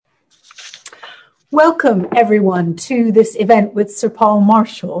Welcome, everyone, to this event with Sir Paul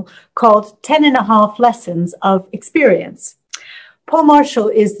Marshall called 10.5 Lessons of Experience. Paul Marshall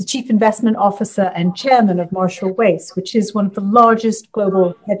is the Chief Investment Officer and Chairman of Marshall Wace, which is one of the largest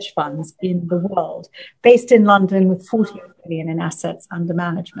global hedge funds in the world, based in London with 48 billion in assets under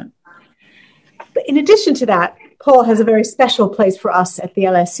management. But in addition to that, Paul has a very special place for us at the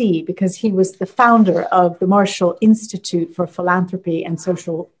LSE because he was the founder of the Marshall Institute for Philanthropy and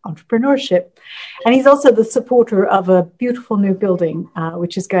Social Entrepreneurship. And he's also the supporter of a beautiful new building,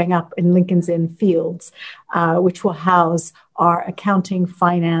 which is going up in Lincoln's Inn Fields, which will house our accounting,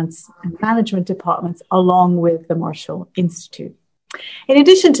 finance, and management departments along with the Marshall Institute. In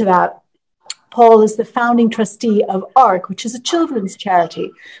addition to that, Paul is the founding trustee of ARC, which is a children's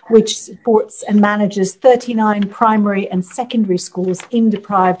charity, which supports and manages 39 primary and secondary schools in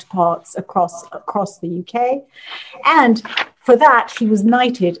deprived parts across the UK. And for that, he was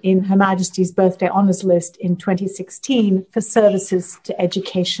knighted in Her Majesty's Birthday Honours List in 2016 for services to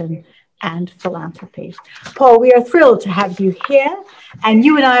education and philanthropy. Paul, we are thrilled to have you here, and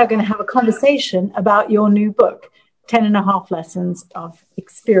you and I are going to have a conversation about your new book, 10.5 Lessons of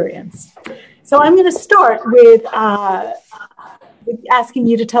Experience. So I'm going to start with asking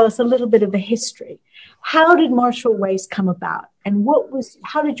you to tell us a little bit of the history. How did Marshall Wace come about, and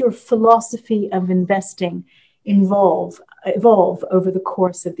how did your philosophy of investing evolve over the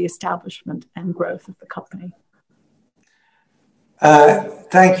course of the establishment and growth of the company?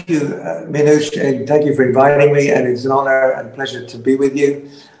 Thank you, Minouche, and thank you for inviting me, and it's an honor and pleasure to be with you.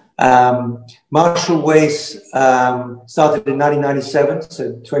 Marshall Wace started in 1997,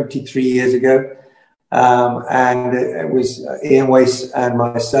 so 23 years ago, and it was Ian Wace and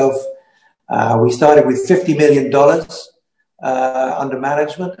myself. We started with $50 million under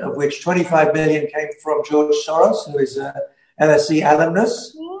management, of which 25 million came from George Soros, who is a LSE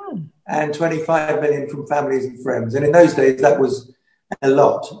alumnus, and 25 million from families and friends. And in those days, that was a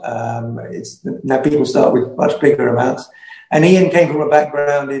lot. Now people start with much bigger amounts. And Ian came from a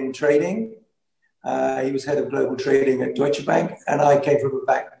background in trading. He was head of global trading at Deutsche Bank, and I came from a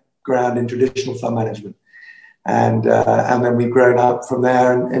background in traditional fund management. And then we've grown up from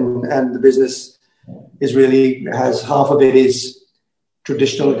there, and the business has half of it is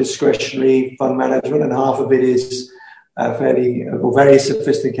traditional discretionary fund management, and half of it is very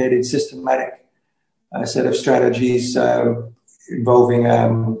sophisticated, systematic set of strategies involving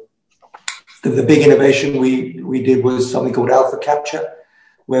the big innovation we did was something called Alpha Capture,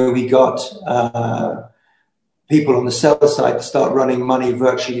 where we got people on the sell side to start running money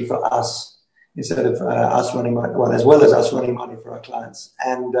virtually for us instead of us running money, as well as us running money for our clients.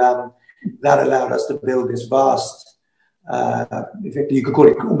 And that allowed us to build this vast, you could call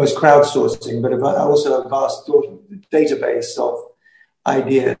it almost crowdsourcing, but also a vast database of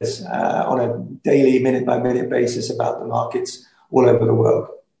ideas on a daily, minute-by-minute basis about the markets all over the world.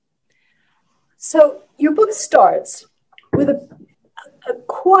 So your book starts with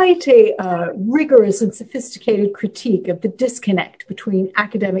quite a rigorous and sophisticated critique of the disconnect between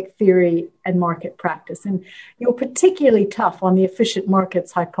academic theory and market practice. And you're particularly tough on the efficient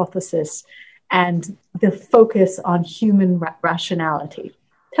markets hypothesis and the focus on human rationality.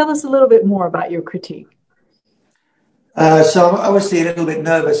 Tell us a little bit more about your critique. So I'm obviously a little bit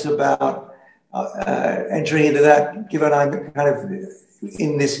nervous about entering into that, given I'm kind of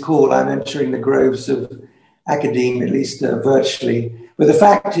in this call, I'm entering the groves of academia, at least virtually. But the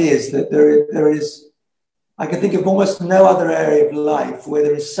fact is that there is, I can think of almost no other area of life where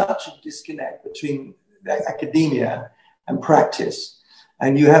there is such a disconnect between academia and practice.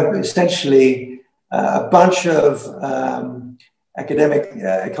 And you have essentially a bunch of academic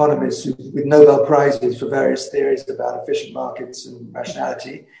economists with Nobel Prizes for various theories about efficient markets and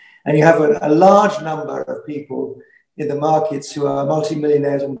rationality. And you have a large number of people in the markets who are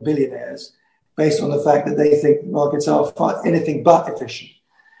multimillionaires and billionaires based on the fact that they think markets are anything but efficient.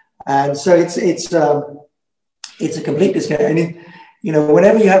 And so it's a complete disconnect. And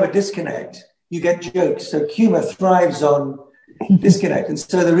whenever you have a disconnect, you get jokes. So humor thrives on disconnect. And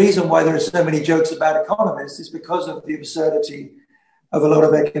so the reason why there are so many jokes about economists is because of the absurdity of a lot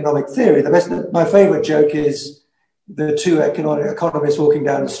of economic theory. My favorite joke is the two economists walking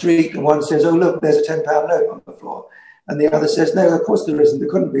down the street, and one says, "Oh, look, there's a £10 note on the floor." And the other says, "No, of course there isn't. There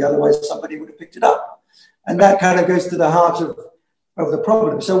couldn't be, otherwise somebody would have picked it up." And that kind of goes to the heart of the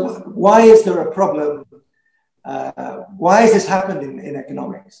problem. So why is there a problem? Why has this happened in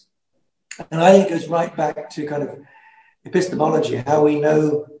economics? And I think it goes right back to kind of epistemology, how we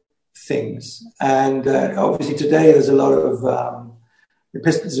know things. And obviously today there's a lot of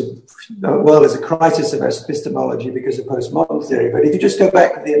the world is a crisis of epistemology because of postmodern theory. But if you just go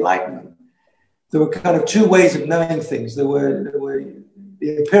back to the Enlightenment, there were kind of two ways of knowing things. There were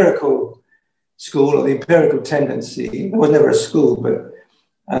the empirical school or the empirical tendency. It was never a school, but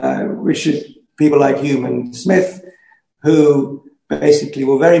which is people like Hume and Smith, who basically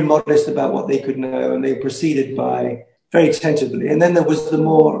were very modest about what they could know, and they proceeded by very tentatively. And then there was the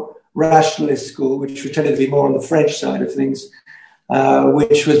more rationalist school, which tended to be more on the French side of things,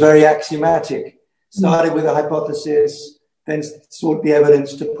 which was very axiomatic. Started with a hypothesis, then sought the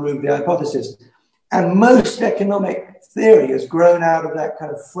evidence to prove the hypothesis. And most economic theory has grown out of that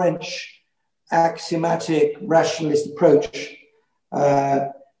kind of French axiomatic rationalist approach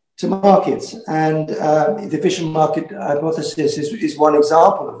to markets. And the efficient market hypothesis is one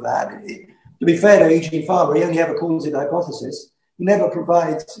example of that. To be fair to Eugene Farmer, he only ever calls it a hypothesis. He never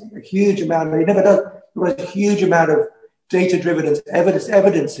provides a huge amount, he never does provide a huge amount of data-driven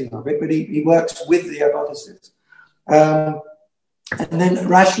evidencing of it, but he works with the hypothesis. And then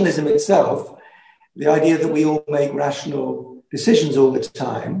rationalism itself, the idea that we all make rational decisions all the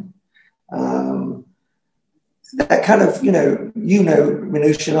time, that kind of,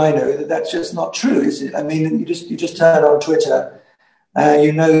 Minouche and I know that that's just not true, is it? I mean, you just turn on Twitter,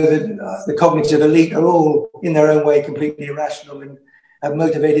 you know that the cognitive elite are all, in their own way, completely irrational and have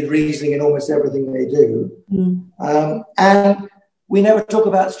motivated reasoning in almost everything they do. And we never talk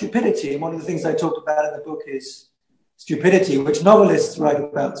about stupidity. And one of the things I talk about in the book is stupidity, which novelists write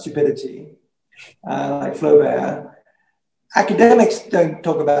about stupidity, like Flaubert. Academics don't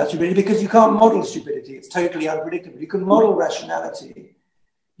talk about stupidity because you can't model stupidity. It's totally unpredictable. You can model rationality.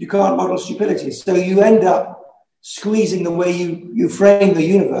 You can't model stupidity. So you end up squeezing the way you frame the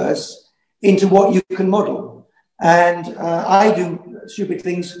universe into what you can model. And I do stupid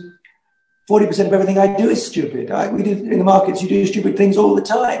things. 40% of everything I do is stupid. We do in the markets, you do stupid things all the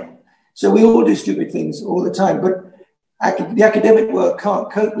time. So we all do stupid things all the time. But the academic world can't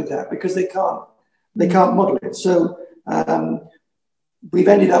cope with that because they can't model it. So we've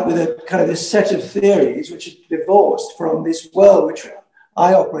ended up with a kind of this set of theories which are divorced from this world which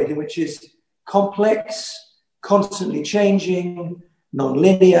I operate in, which is complex, constantly changing,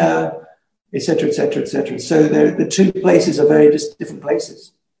 non-linear, et cetera, et cetera, et cetera. So the two places are very just different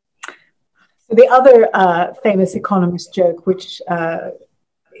places. So the other famous economist joke, which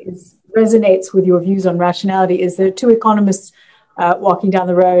resonates with your views on rationality, is there are two economists walking down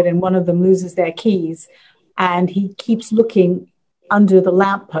the road and one of them loses their keys and he keeps looking under the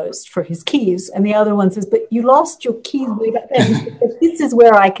lamppost for his keys. And the other one says, but you lost your keys way back then. This is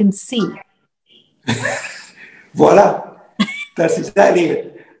where I can see. Voila. That's exactly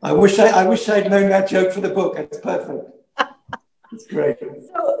it. I wish I'd known that joke for the book. It's perfect. It's great.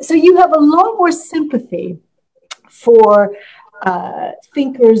 So you have a lot more sympathy for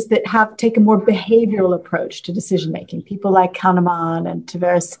thinkers that have taken a more behavioral approach to decision making. People like Kahneman and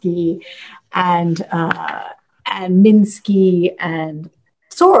Tversky and Minsky and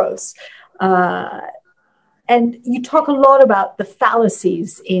Soros. And you talk a lot about the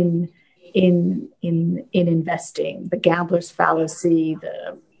fallacies in investing, the gambler's fallacy,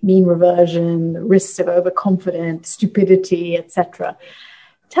 the mean reversion, the risks of overconfidence, stupidity, etc.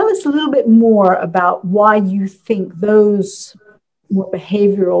 Tell us a little bit more about why you think those more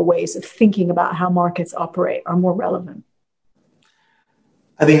behavioral ways of thinking about how markets operate are more relevant.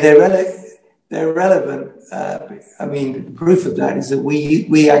 I mean, they're relevant. The proof of that is that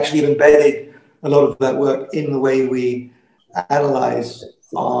we actually have embedded a lot of that work in the way we analyze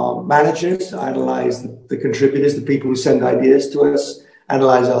our managers, analyze the contributors, the people who send ideas to us,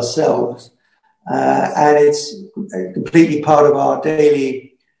 analyze ourselves. And it's completely part of our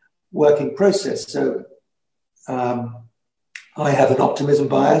daily working process. So I have an optimism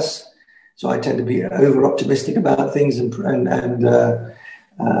bias, so I tend to be over-optimistic about things and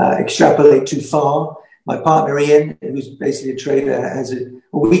extrapolate too far. My partner Ian, who's basically a trader,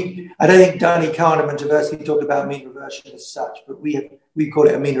 I don't think Danny Kahneman and Tversky talk about mean reversion as such, but we call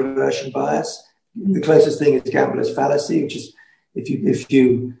it a mean reversion bias. The closest thing is gambler's fallacy, which is if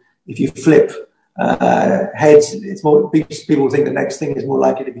you flip heads, it's more people think the next thing is more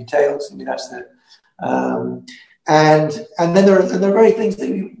likely to be tails. I mean, that's the and then there are very things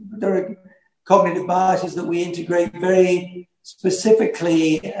there are cognitive biases that we integrate very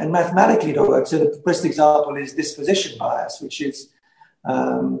specifically and mathematically to work. So the best example is disposition bias, which is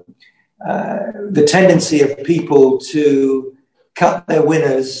the tendency of people to cut their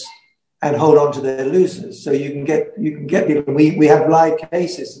winners and hold on to their losers. So you can get people. We have live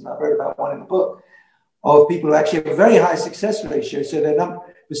cases, and I wrote about one in the book, of people who actually have a very high success ratio. So their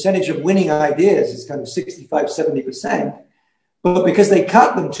percentage of winning ideas is kind of 65, 70%. But because they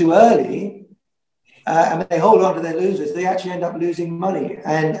cut them too early and they hold on to their losers, they actually end up losing money.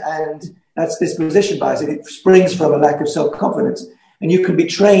 And That's disposition bias. It springs from a lack of self-confidence. And you can be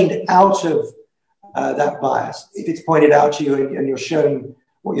trained out of that bias if it's pointed out to you and you're shown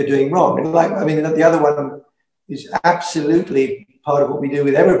what you're doing wrong. And the other one is absolutely part of what we do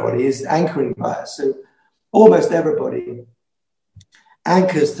with everybody is anchoring bias. So almost everybody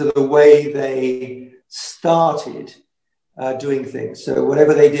anchors to the way they started doing things. So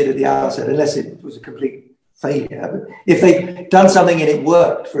whatever they did at the outset, unless it was a complete failure, but if they've done something and it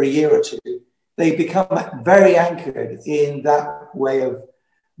worked for a year or two, they become very anchored in that way of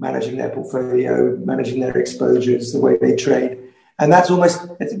managing their portfolio, managing their exposures, the way they trade. And that's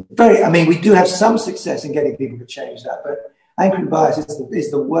we do have some success in getting people to change that, but anchoring bias is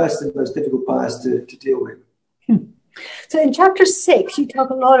the worst and most difficult bias to deal with. So in chapter 6, you talk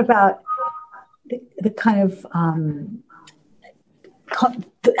a lot about the kind of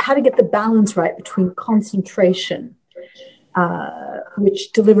how to get the balance right between concentration,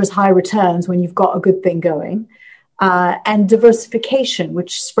 which delivers high returns when you've got a good thing going, and diversification,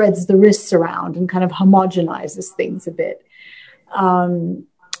 which spreads the risks around and kind of homogenizes things a bit.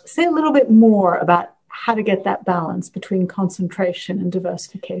 Say a little bit more about how to get that balance between concentration and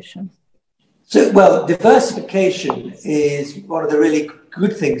diversification. So, diversification is one of the really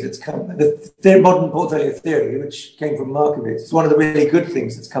good things that's come. The modern portfolio theory, which came from Markowitz, is one of the really good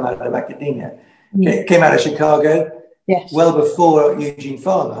things that's come out of academia. It came out of Chicago, yes, well before Eugene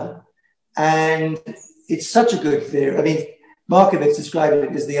Fama, and it's such a good theory. I mean, Markowitz described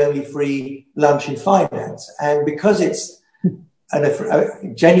it as the only free lunch in finance, and because it's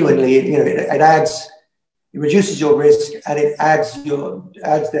genuinely, it reduces your risk and it adds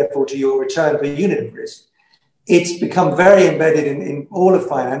therefore to your return per unit of risk. It's become very embedded in all of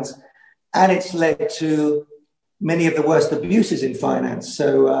finance, and it's led to many of the worst abuses in finance.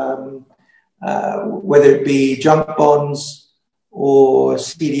 So whether it be junk bonds or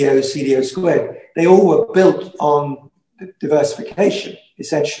CDO squared, they all were built on diversification,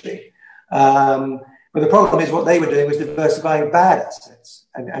 essentially. But the problem is what they were doing was diversifying bad assets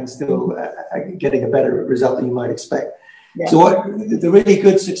and still getting a better result than you might expect. Yeah. So the really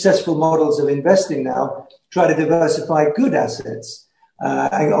good successful models of investing now try to diversify good assets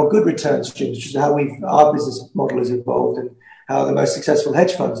or good return streams, which is how our business model has evolved and how the most successful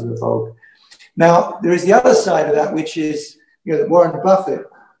hedge funds have evolved. Now, there is the other side of that, which is the Warren Buffett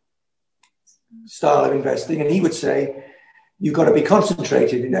style of investing, and he would say, you've got to be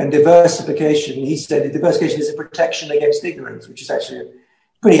concentrated, and diversification, he said, diversification is a protection against ignorance, which is actually a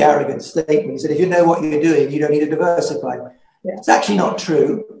pretty arrogant statement. He said, if you know what you're doing, you don't need to diversify. Yeah. It's actually not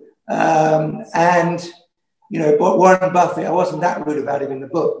true. Warren Buffett, I wasn't that rude about him in the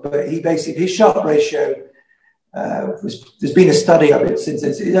book, but he basically, his Sharpe ratio, there's been a study of it since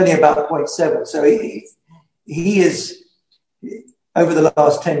it's only about 0.7. So he is, over the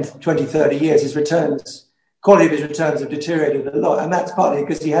last 10, 20, 30 years, his returns, quality of his returns have deteriorated a lot. And that's partly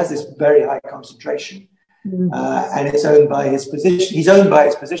because he has this very high concentration. And it's owned by his position. He's owned by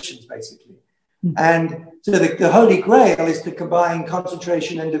his positions, basically. And so the holy grail is to combine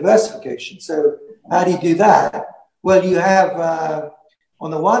concentration and diversification. So how do you do that? Well, you have,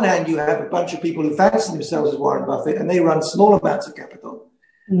 on the one hand, you have a bunch of people who fancy themselves as Warren Buffett, and they run small amounts of capital.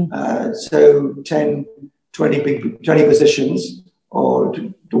 So 10, 20 positions, or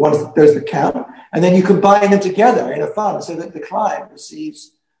the ones those that count. And then you combine them together in a fund so that the client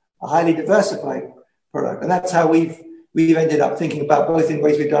receives a highly diversified product. And that's how we've ended up thinking about both in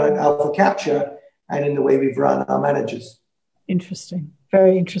ways we've done at Alpha Capture and in the way we've run our managers. Interesting.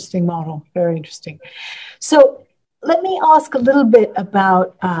 Very interesting model. Very interesting. So let me ask a little bit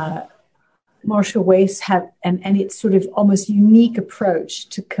about Marshall Wace and its sort of almost unique approach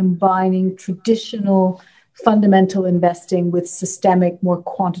to combining traditional fundamental investing with systemic, more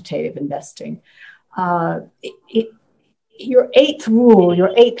quantitative investing. Your eighth rule,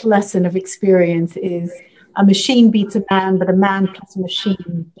 your eighth lesson of experience is a machine beats a man, but a man plus a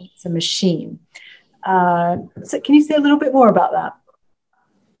machine beats a machine. So can you say a little bit more about that?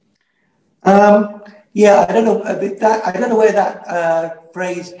 Yeah, I don't know where that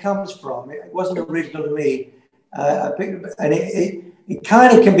phrase comes from. It wasn't original to me. And it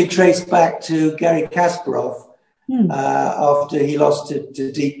kind of can be traced back to Garry Kasparov after he lost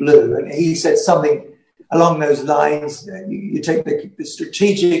to Deep Blue. And he said something along those lines. You take the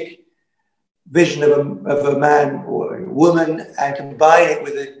strategic vision of a man or a woman and combine it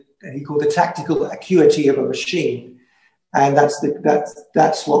with he called the tactical acuity of a machine. And that's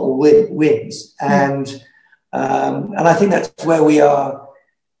what wins. And I think that's where we are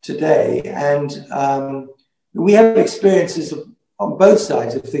today. And we have experiences on both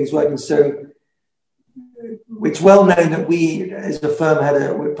sides of things working. So it's well known that we, as a firm, had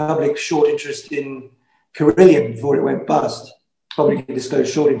a public short interest in Carillion before it went bust, publicly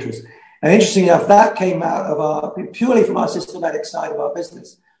disclosed short interest. And interestingly enough, that came out of purely from our systematic side of our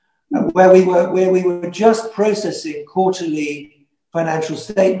business, where we were just processing quarterly financial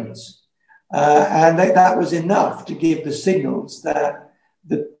statements. And that was enough to give the signals that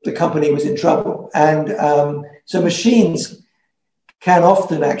the company was in trouble. And so machines can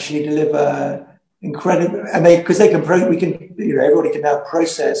often actually deliver incredible, and everybody can now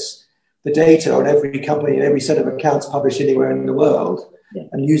process the data on every company and every set of accounts published anywhere in the world,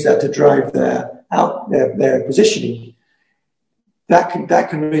 and use that to drive their positioning. That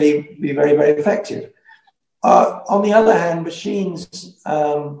can really be very, very effective. On the other hand, machines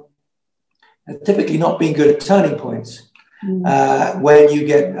have typically not been good at turning points when you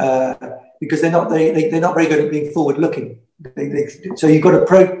get because they're not very good at being forward looking. So you've got to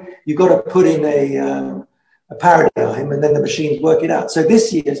put in a paradigm, and then the machines work it out. So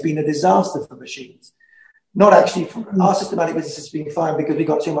this year has been a disaster for machines. Not actually for our systematic business has been fine because we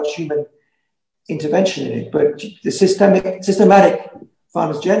got too much human intervention in it, but the systematic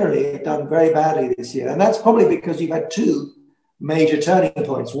funds generally have done very badly this year, and that's probably because you've had two major turning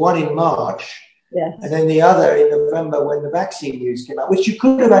points. One in March, and then the other in November when the vaccine news came out, which you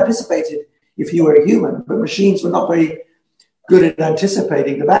could have anticipated if you were a human, but machines were not very good at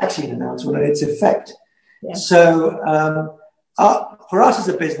anticipating the vaccine announcement and its effect. So for us as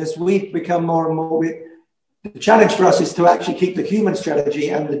a business, we've become more and more. The challenge for us is to actually keep the human strategy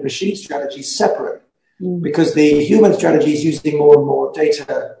and the machine strategy separate, because the human strategy is using more and more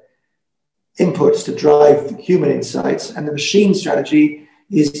data inputs to drive human insights, and the machine strategy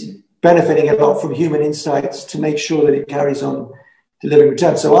is benefiting a lot from human insights to make sure that it carries on delivering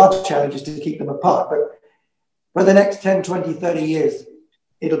returns. So our challenge is to keep them apart. But for the next 10, 20, 30 years,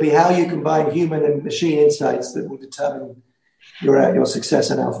 it'll be how you combine human and machine insights that will determine your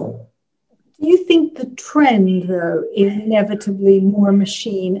success in Alpha. Do you think the trend, though, is inevitably more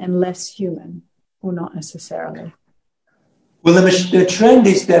machine and less human, or not necessarily? Well, the trend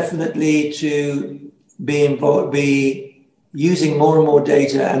is definitely to be using more and more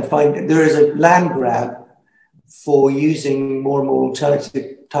data and find there is a land grab for using more and more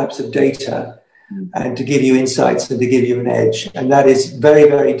alternative types of data and to give you insights and to give you an edge. And that is very,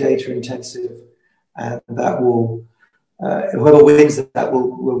 very data intensive, and that will whoever wins that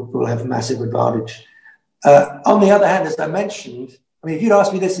will have a massive advantage. On the other hand, as I mentioned, I mean, if you'd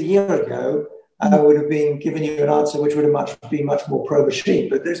asked me this a year ago, I would have been giving you an answer which would have been much more pro-machine.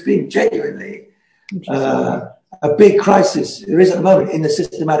 But there's been genuinely a big crisis. There is at the moment in the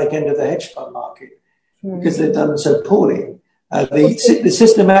systematic end of the hedge fund market because they've done so poorly. The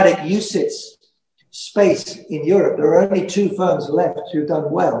systematic UCITS space in Europe, there are only two firms left who've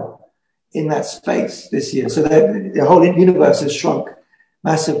done well in that space this year. So the whole universe has shrunk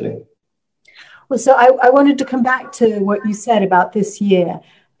massively. Well, so I wanted to come back to what you said about this year.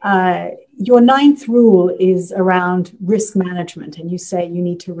 Your ninth rule is around risk management, and you say you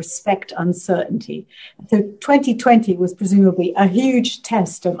need to respect uncertainty. So 2020 was presumably a huge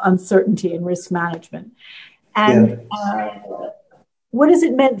test of uncertainty and risk management. And what has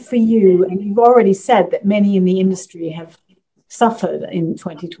it meant for you? And you've already said that many in the industry have suffered in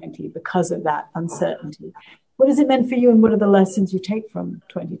 2020 because of that uncertainty. What has it meant for you, and what are the lessons you take from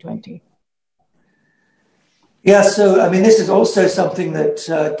 2020? Yeah, so I mean, this is also something that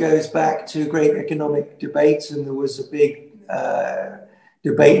goes back to great economic debates, and there was a big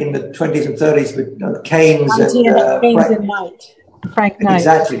debate in the 20s and 30s with Keynes and Frank Knight.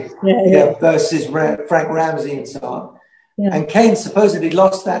 Exactly, versus Frank Ramsey and so on. Yeah. And Keynes supposedly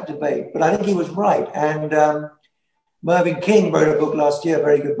lost that debate, but I think he was right. And Mervyn King wrote a book last year, a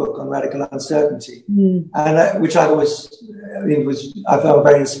very good book on radical uncertainty, and which I found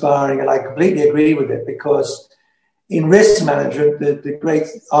very inspiring, and I completely agree with it, because in risk management, the great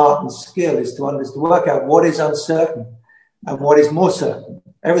art and skill is to work out what is uncertain and what is more certain.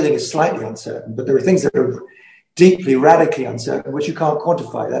 Everything is slightly uncertain, but there are things that are deeply, radically uncertain, which you can't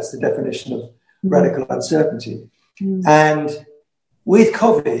quantify. That's the definition of radical uncertainty. And with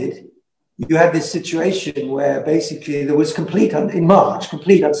COVID, you had this situation where basically there was in March,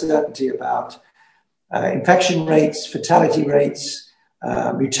 complete uncertainty about infection rates, fatality rates,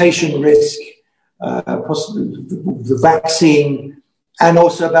 mutation risk, possibly the vaccine, and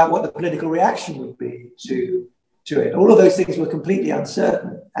also about what the political reaction would be to it. All of those things were completely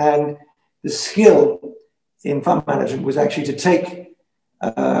uncertain. And the skill in fund management was actually to take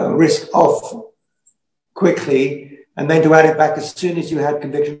risk off quickly, and then to add it back as soon as you had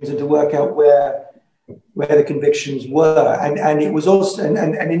convictions, and to work out where the convictions were. And it was also,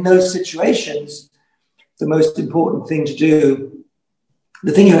 and in those situations, the most important thing to do,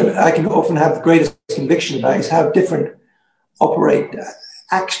 the thing I can often have the greatest conviction about is how different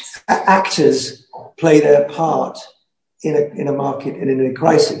actors play their part in a market and in a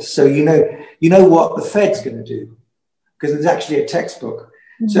crisis. So you know what the Fed's going to do, because it's actually a textbook.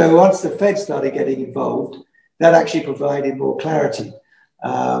 Mm-hmm. So once the Fed started getting involved, that actually provided more clarity.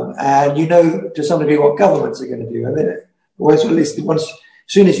 And you know to some degree what governments are going to do. And then, at least as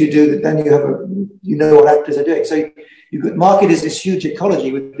soon as you do that, then you know what actors are doing. So market is this huge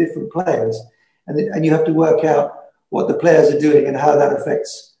ecology with different players, and you have to work out what the players are doing and how that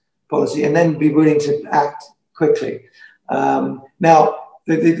affects policy, and then be willing to act quickly. Now,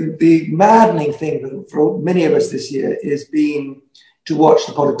 the maddening thing for many of us this year is being to watch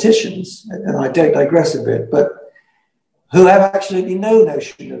the politicians, and I don't digress a bit, but who have absolutely no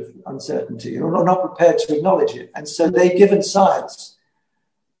notion of uncertainty or are not prepared to acknowledge it. And so they've given science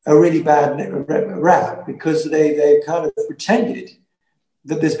a really bad rap because they kind of pretended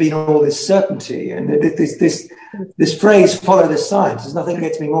that there's been all this certainty, and this phrase "follow the science." There's nothing that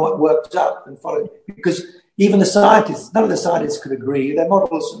gets me more worked up than follow, because even the scientists, none of the scientists could agree. Their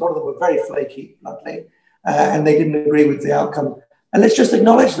models, a lot of them were very flaky, bluntly, and they didn't agree with the outcome. And let's just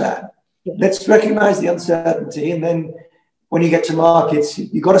acknowledge that. Yeah. Let's recognize the uncertainty, and then when you get to markets,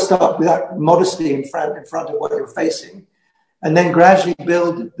 you've got to start with that modesty in front of what you're facing, and then gradually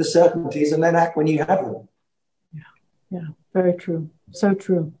build the certainties, and then act when you have them. Yeah, very true. So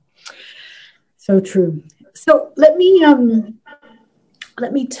true. So true. So let me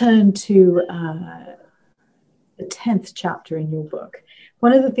turn to the 10th chapter in your book.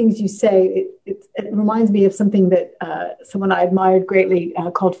 One of the things you say, it reminds me of something that someone I admired greatly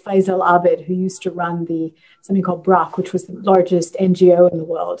called Faisal Abid, who used to run something called BRAC, which was the largest NGO in the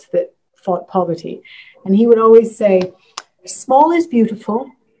world that fought poverty. And he would always say, small is beautiful,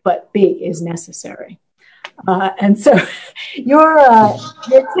 but big is necessary. And so your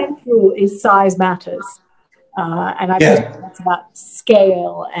 10th rule is size matters. And I think that's about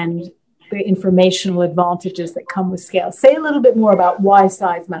scale and the informational advantages that come with scale. Say a little bit more about why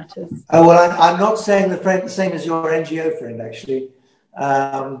size matters. Oh, well, I'm not saying the same as your NGO friend, actually.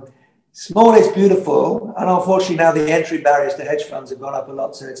 Small is beautiful, and unfortunately now the entry barriers to hedge funds have gone up a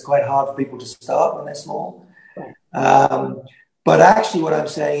lot, so it's quite hard for people to start when they're small. Right. But actually what I'm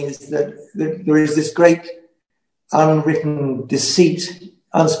saying is that there is this great unwritten deceit,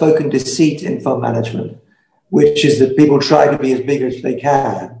 unspoken deceit in fund management, which is that people try to be as big as they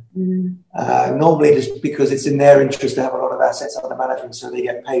can. Normally just because it's in their interest to have a lot of assets under management, so they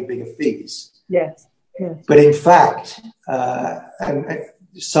get paid bigger fees. Yes. But in fact,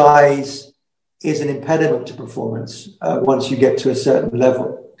 size is an impediment to performance once you get to a certain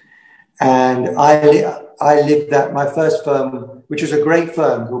level. And I lived that. My first firm, which was a great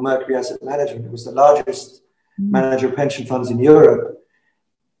firm called Mercury Asset Management, it was the largest manager of pension funds in Europe.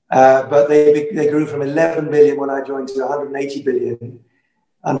 But they grew from 11 billion when I joined to 180 billion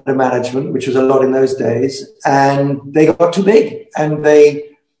under management, which was a lot in those days. And they got too big, and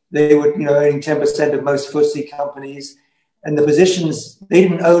they were owning 10% of most FTSE companies. And the positions, they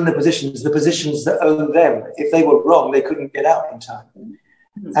didn't own the positions that owned them. If they were wrong, they couldn't get out in time.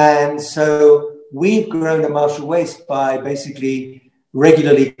 And so we've grown at Marshall Wace by basically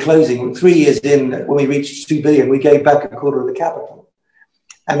regularly closing. 3 years in, when we reached 2 billion, we gave back a quarter of the capital.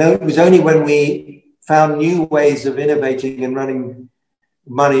 And it was only when we found new ways of innovating and running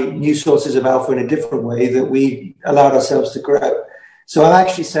money, new sources of alpha in a different way, that we allowed ourselves to grow. So I'm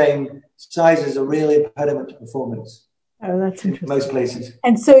actually saying size is a real impediment to performance. Oh, that's interesting. In most places.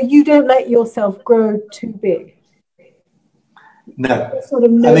 And so you don't let yourself grow too big? No.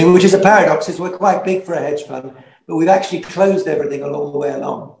 I mean, which is a paradox, is we're quite big for a hedge fund, but we've actually closed everything all the way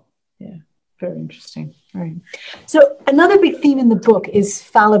along. Yeah, very interesting. Right. So another big theme in the book is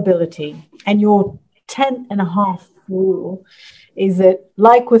fallibility. And your 10.5 rule is that,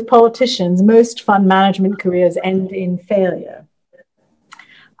 like with politicians, most fund management careers end in failure.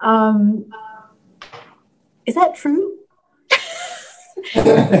 Is that true?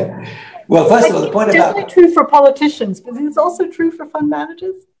 Well, first of all, the point it's about... It's true for politicians, but it's also true for fund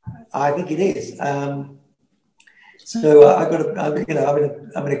managers? I think it is. So I'm in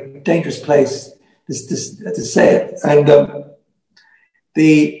a dangerous place to say it. And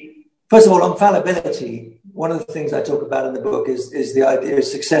first of all, on fallibility, one of the things I talk about in the book is the idea of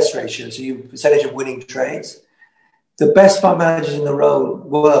success ratio. So percentage of winning trades. The best fund managers in the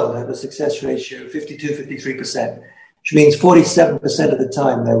world have a success ratio of 52-53%, which means 47% of the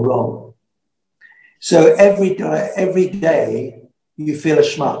time they're wrong. So every day you feel a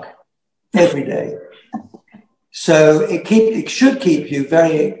schmuck. Every day. So it should keep you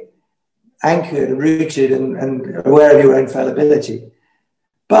very anchored and rooted and aware of your own fallibility.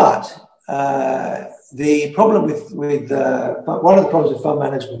 But the problem with one of the problems with fund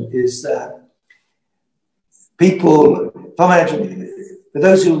management is that fund management, for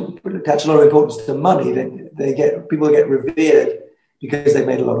those who attach a lot of importance to money, people get revered because they've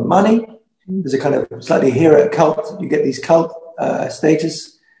made a lot of money. There's a kind of slightly hero cult. You get these cult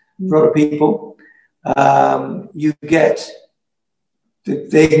status for a lot of people.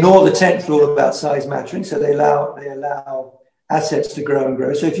 They ignore the 10th rule about size mattering, so they allow assets to grow and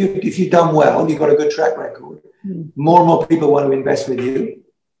grow. So if you've done well, you've got a good track record. More and more people want to invest with you.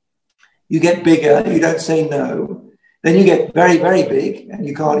 You get bigger. You don't say no. Then you get very, very big, and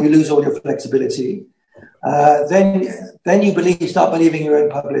you lose all your flexibility. Then you start believing your own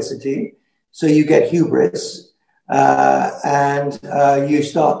publicity. So you get hubris, and you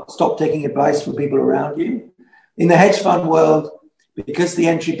stop taking advice from people around you. In the hedge fund world, because the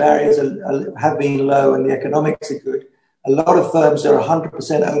entry barriers have been low and the economics are good, a lot of firms are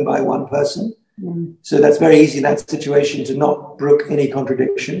 100% owned by one person. So that's very easy in that situation to not brook any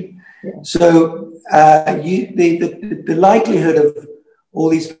contradiction. Yeah. So the likelihood of all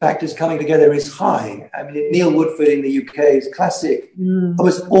these factors coming together is high. I mean, Neil Woodford in the UK is classic.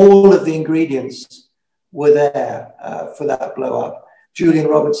 Almost all of the ingredients were there for that blow up. Julian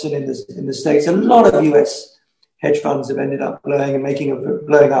Robertson in the States, a lot of US hedge funds have ended up blowing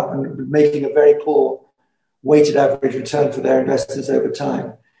up and making a very poor weighted average return for their investors over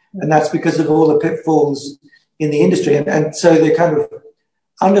time. And that's because of all the pitfalls in the industry. And so the kind of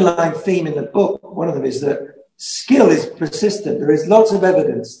underlying theme in the book, one of them is that skill is persistent. There is lots of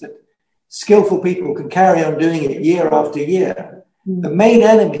evidence that skillful people can carry on doing it year after year. The main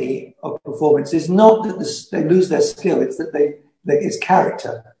enemy of performance is not that they lose their skill, it's that it's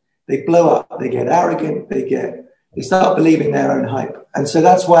character. They blow up, they get arrogant, they start believing their own hype. And so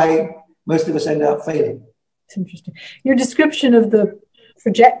that's why most of us end up failing. It's interesting. Your description of the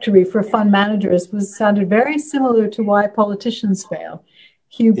trajectory for fund managers sounded very similar to why politicians fail.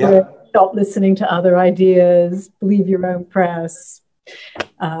 Hubris, stop listening to other ideas, believe your own press,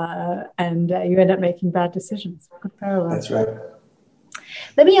 and you end up making bad decisions. Good parallel. That's right.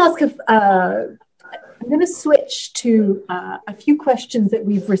 Let me ask if I'm going to switch to a few questions that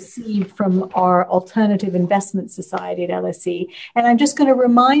we've received from our Alternative Investment Society at LSE. And I'm just going to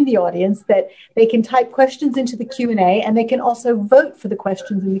remind the audience that they can type questions into the Q&A, and they can also vote for the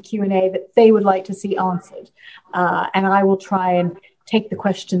questions in the Q&A that they would like to see answered. And I will try and take the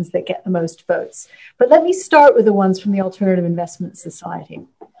questions that get the most votes. But let me start with the ones from the Alternative Investment Society.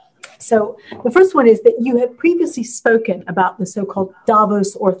 So the first one is that you have previously spoken about the so-called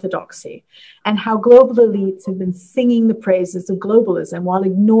Davos orthodoxy and how global elites have been singing the praises of globalism while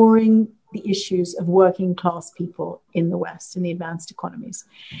ignoring the issues of working class people in the West, in the advanced economies.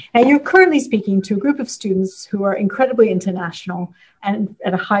 And you're currently speaking to a group of students who are incredibly international and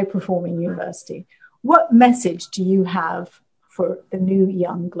at a high-performing university. What message do you have for the new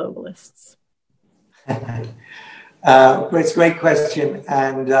young globalists? It's a great question,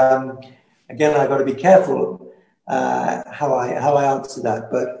 and again, I've got to be careful how I answer that.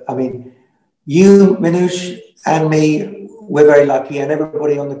 But I mean, you, Minouche, and me, we're very lucky, and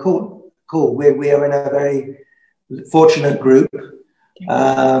everybody on the call. We are in a very fortunate group.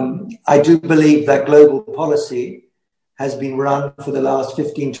 I do believe that global policy has been run for the last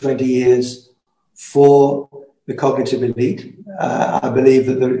 15, 20 years for the cognitive elite. I believe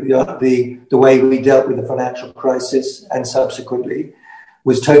that the way we dealt with the financial crisis and subsequently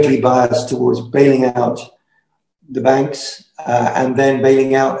was totally biased towards bailing out the banks and then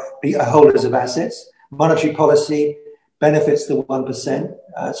bailing out the holders of assets. Monetary policy benefits the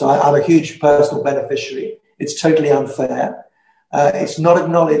 1%. So I'm a huge personal beneficiary. It's totally unfair. It's not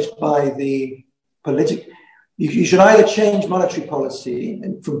acknowledged by the political. You should either change monetary policy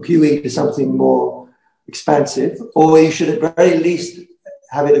from QE to something more expansive, or you should at very least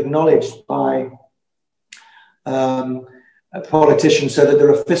have it acknowledged by politicians so that there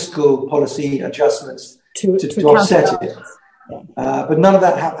are fiscal policy adjustments to offset it. But none of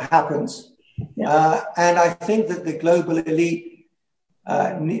that happens. And I think that the global elite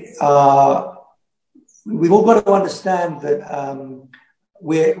we've all got to understand that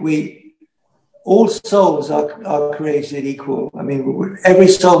all souls are created equal. I mean, every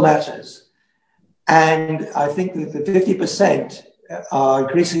soul matters. And I think that the 50% are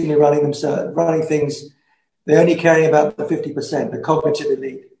increasingly running things. They're only caring about the 50%, the cognitive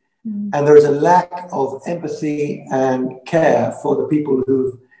elite. And there is a lack of empathy and care for the people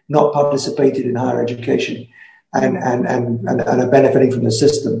who've not participated in higher education and are benefiting from the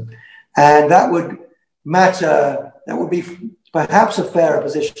system. And that would matter. That would be perhaps a fairer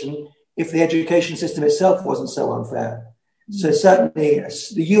position if the education system itself wasn't so unfair. So certainly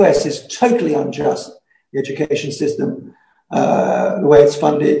the US is totally unjust, the education system, the way it's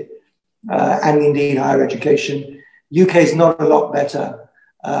funded, and indeed higher education. UK is not a lot better.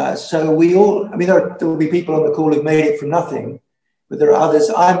 So we all, I mean, there will be people on the call who've made it from nothing, but there are others.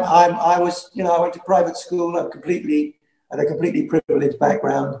 I went to private school. I had a completely privileged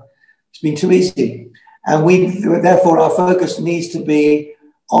background. It's been too easy. And therefore, our focus needs to be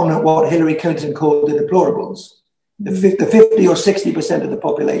on what Hillary Clinton called the deplorables, the 50 or 60% of the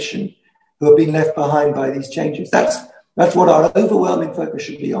population who have been left behind by these changes. That's what our overwhelming focus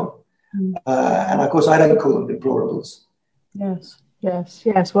should be on. And of course, I don't call them deplorables. Yes.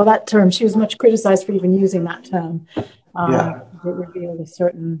 Well, that term, she was much criticized for even using that term. It revealed a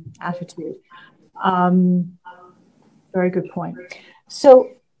certain attitude. Very good point.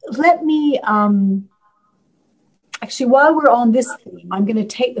 So let me, actually, while we're on this theme, I'm going to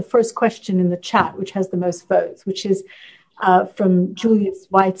take the first question in the chat, which has the most votes, which is from Julius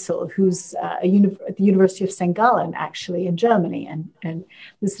Weitzel, who's at the University of St. Gallen, actually, in Germany, and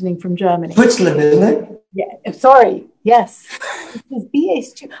listening from Germany. Switzerland, isn't it? Yeah, sorry, yes. His BA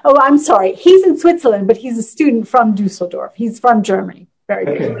student. Oh, I'm sorry. He's in Switzerland, but he's a student from Dusseldorf. He's from Germany. Very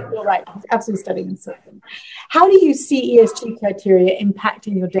good. You're right. He's absolutely studying in Switzerland. How do you see ESG criteria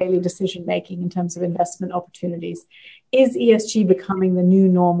impacting your daily decision-making in terms of investment opportunities? Is ESG becoming the new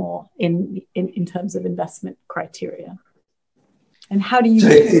normal in terms of investment criteria? And how do you...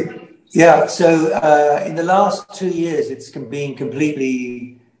 So in the last 2 years, it's been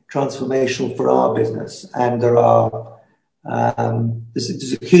completely transformational for our business. And there are,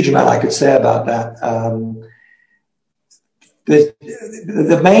 there's a huge amount I could say about that.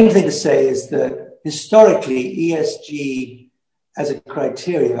 The main thing to say is that historically, ESG as a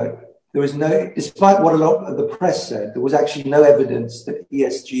criteria, there was no, despite what a lot of the press said, there was actually no evidence that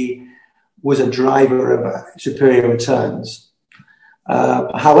ESG was a driver of superior returns.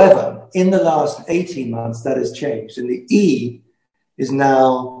 However, in the last 18 months, that has changed. And the E is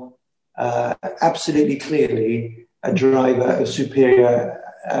now absolutely clearly a driver of superior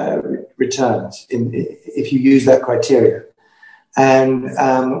returns if you use that criteria.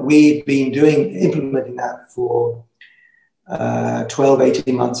 And we've been implementing that for 12,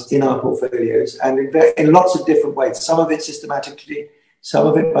 18 months in our portfolios, and in lots of different ways. Some of it systematically, some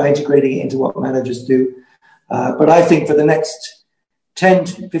of it by integrating it into what managers do. But I think for the next 10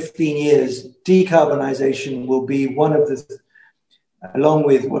 to 15 years, decarbonization will be one of the, along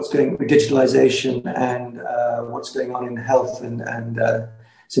with what's going with digitalization and what's going on in health and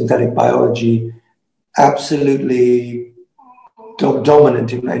synthetic biology, absolutely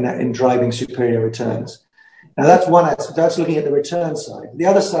dominant in driving superior returns. Now that's looking at the return side. The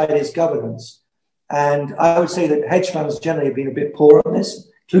other side is governance. And I would say that hedge funds generally have been a bit poor on this,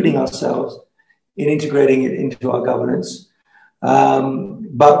 including ourselves, in integrating it into our governance.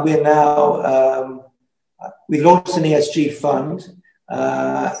 But we're now, we've launched an ESG fund,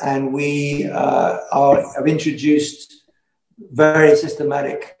 and we have introduced very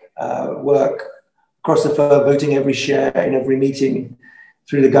systematic work across the firm, voting every share in every meeting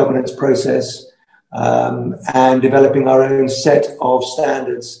through the governance process, and developing our own set of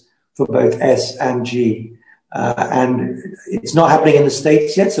standards for both S and G. And it's not happening in the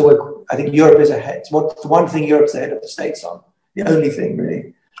States yet, so I think Europe is ahead. It's one thing Europe's ahead of the States on, the only thing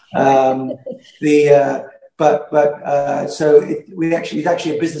really. It's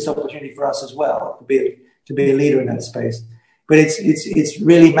actually a business opportunity for us as well to be a leader in that space. But it's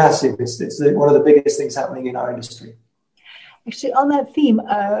really massive. It's one of the biggest things happening in our industry. Actually, on that theme,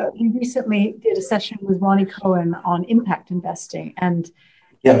 we recently did a session with Ronnie Cohen on impact investing, and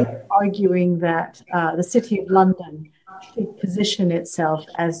arguing that the City of London should position itself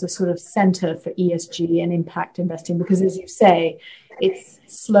as the sort of center for ESG and impact investing, because, as you say, it's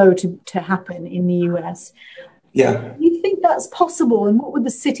slow to happen in the US. Yeah. Do you think that's possible? And what would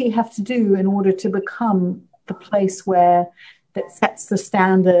the city have to do in order to become the place that sets the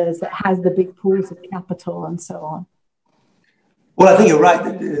standards, that has the big pools of capital and so on? Well, I think you're right.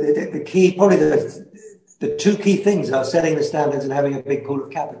 The key, probably the two key things are setting the standards and having a big pool of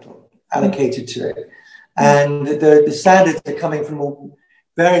capital allocated to it. And the standards are coming from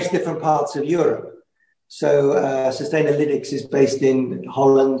various different parts of Europe. So Sustainalytics is based in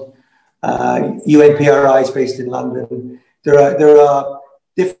Holland. UNPRI is based in London. There are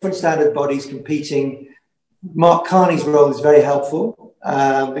different standard bodies competing. Mark Carney's role is very helpful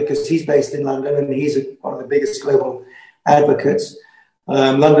because he's based in London and he's one of the biggest global advocates.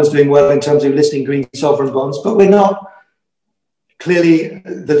 London's doing well in terms of listing green sovereign bonds, but we're not clearly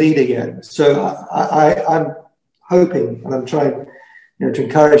the leader yet. So I'm hoping, and I'm trying to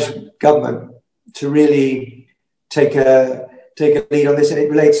encourage government to really take a lead on this, and it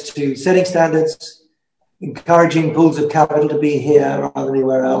relates to setting standards, encouraging pools of capital to be here rather than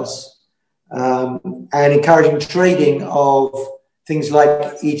anywhere else, and encouraging trading of things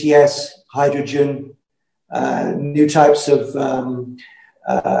like ETS, hydrogen, new types of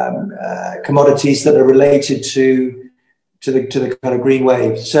commodities that are related to the kind of green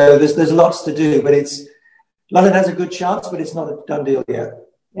wave. So there's lots to do, but London has a good chance, but it's not a done deal yet.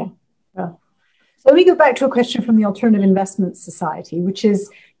 Yeah. So let me go back to a question from the Alternative Investment Society, which is,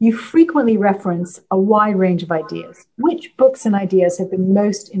 you frequently reference a wide range of ideas. Which books and ideas have been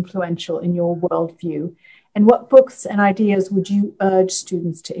most influential in your worldview? And what books and ideas would you urge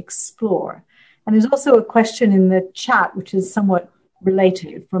students to explore? And there's also a question in the chat, which is somewhat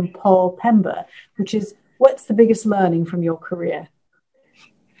related, from Paul Pember, which is, what's the biggest learning from your career?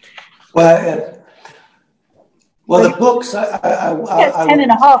 Well, the books, it's 10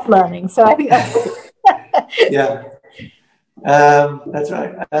 and a half learning, so I think that's... Yeah, that's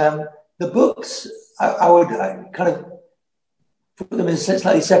right. The books, I would kind of put them in a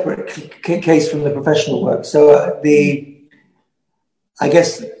slightly separate case from the professional work. So I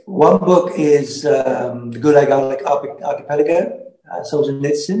guess one book is The Gulag Archipelago,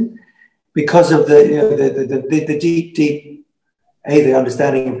 Solzhenitsyn, because of the deep, the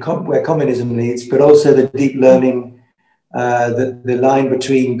understanding of where communism leads, but also the deep learning that the line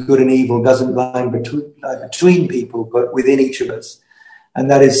between good and evil doesn't lie between people, but within each of us.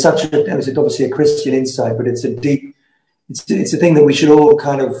 And that is it's obviously a Christian insight, but it's a thing that we should all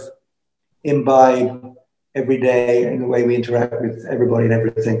kind of imbibe every day in the way we interact with everybody and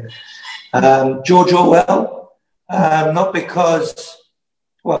everything. George Orwell, not because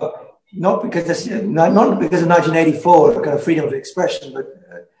of 1984, kind of freedom of expression, but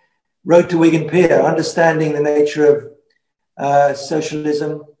Road to Wigan Pier, understanding the nature of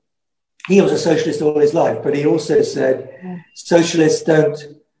socialism. He was a socialist all his life, but he also said socialists don't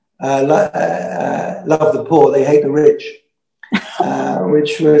love the poor, they hate the rich,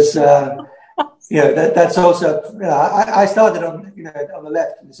 which was, that's also, I started on the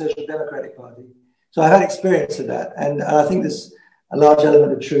left in the Social Democratic Party. So I've had experience of that. And I think there's a large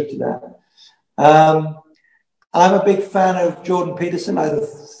element of truth to that. I'm a big fan of Jordan Peterson. The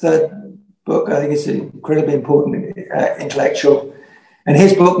third book, I think it's incredibly important intellectual. And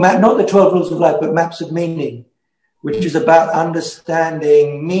his book, not the 12 Rules of Life, but Maps of Meaning, which is about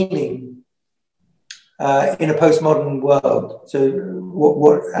understanding meaning in a postmodern world. So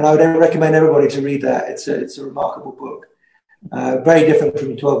and I would recommend everybody to read that. It's a remarkable book, very different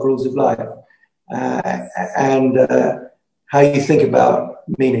from the 12 Rules of Life, and how you think about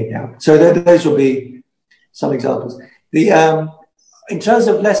meaning now. So those will be some examples. In terms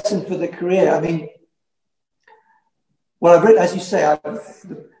of lesson for the career, I mean, well, I've written, as you say,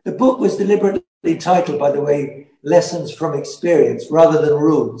 the book was deliberately titled, by the way, Lessons from Experience rather than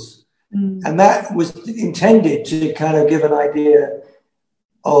Rules. And that was intended to kind of give an idea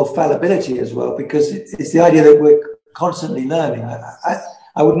of fallibility as well, because it's the idea that we're constantly learning.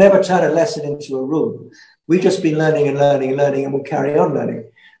 I would never turn a lesson into a rule. We've just been learning and learning and learning, and we'll carry on learning.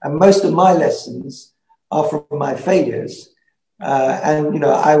 And most of my lessons are from my failures. And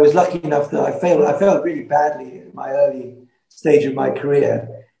I was lucky enough that I failed really badly in my early stage of my career,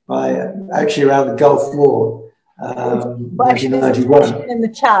 actually around the Gulf War. Actually, there's a question in the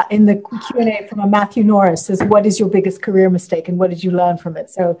chat, in the Q&A from a Matthew Norris, says, what is your biggest career mistake and what did you learn from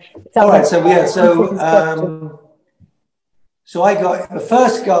it? So, so I got the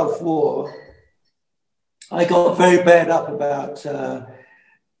first Gulf War. I got very bad up about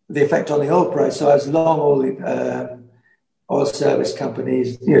the effect on the oil price. So I was long all the oil service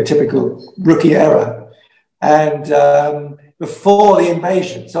companies, typical rookie era, and before the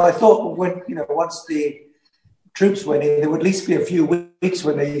invasion. So I thought once the troops went in, there would at least be a few weeks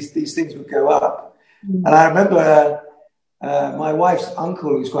when these things would go up. And I remember my wife's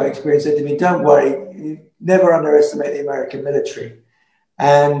uncle, who's quite experienced, said to me, "Don't worry, never underestimate the American military."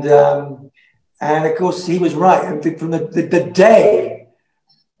 And of course, he was right. And from the day,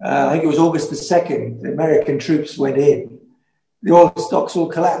 I think it was August the 2nd, the American troops went in, the oil stocks all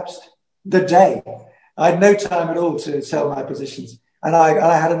collapsed. The day. I had no time at all to sell my positions. And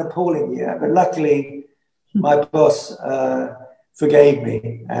I had an appalling year. But luckily, my boss forgave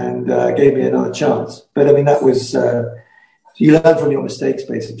me and gave me another chance. But I mean, that was, you learn from your mistakes,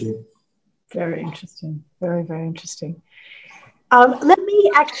 basically. Very interesting. Very, very interesting. Let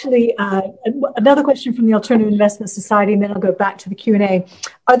me actually, another question from the Alternative Investment Society, and then I'll go back to the Q&A.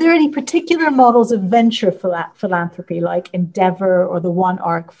 Are there any particular models of venture philanthropy, like Endeavour or the One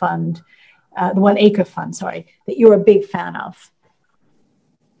Acre Fund, that you're a big fan of?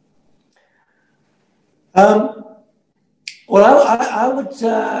 Um, well, I would.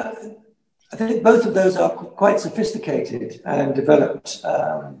 I think both of those are quite sophisticated and developed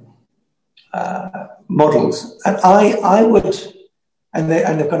models, and I would, and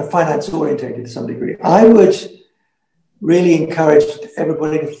they're kind of finance orientated to some degree. I would really encourage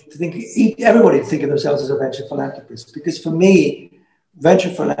everybody to think of themselves as a venture philanthropist, because for me, venture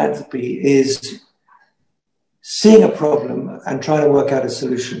philanthropy is seeing a problem and trying to work out a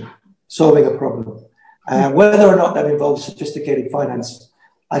solution, solving a problem. Whether or not that involves sophisticated finance,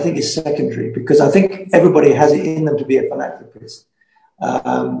 I think is secondary, because I think everybody has it in them to be a philanthropist,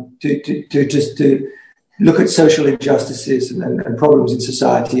 to look at social injustices and problems in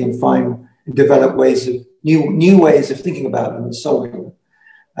society and develop ways of new ways of thinking about them and solving them.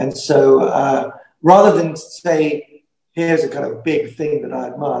 And so rather than say, here's a kind of big thing that I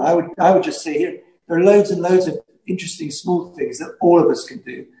admire, I would just say, here, there are loads and loads of interesting small things that all of us can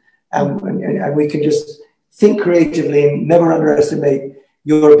do. And we can just think creatively and never underestimate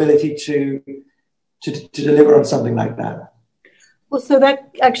your ability to deliver on something like that. Well, so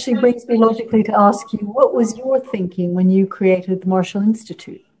that actually brings me logically to ask you, what was your thinking when you created the Marshall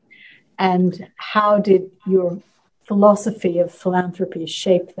Institute? And how did your philosophy of philanthropy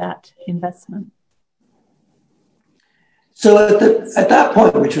shape that investment? So at that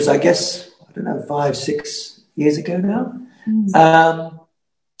point, which was, I guess, 5-6 years ago now,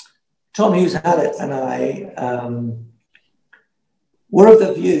 Tom Hughes Hallett and I were of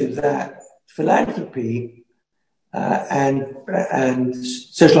the view that philanthropy and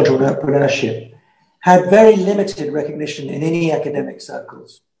social entrepreneurship had very limited recognition in any academic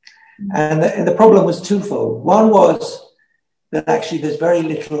circles. And the problem was twofold. One was that actually there's very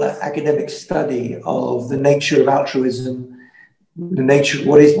little academic study of the nature of altruism,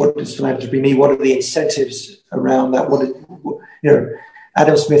 what does philanthropy mean, what are the incentives around that,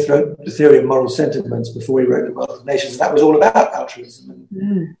 Adam Smith wrote The Theory of Moral Sentiments before he wrote The Wealth of Nations. That was all about altruism.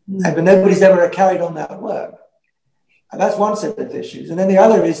 But nobody's ever carried on that work. And that's one set of issues. And then the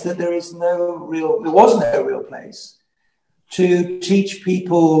other is that there was no real place to teach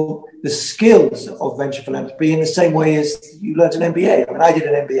people the skills of venture philanthropy in the same way as you learned an MBA. I mean, I did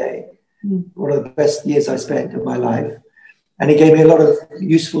an MBA, one of the best years I spent of my life. And it gave me a lot of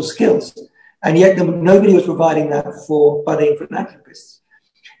useful skills. And yet nobody was providing that for budding philanthropists.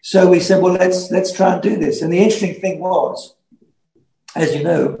 So we said, well, let's try and do this. And the interesting thing was, as you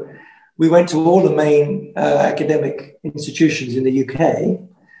know, we went to all the main academic institutions in the UK.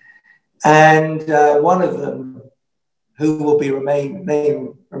 And one of them, who will remain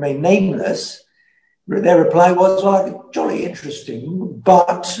nameless, their reply was, well, jolly interesting,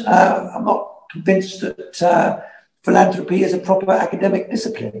 but I'm not convinced that philanthropy is a proper academic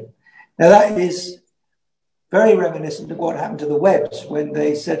discipline. Now, that is very reminiscent of what happened to the Webbs when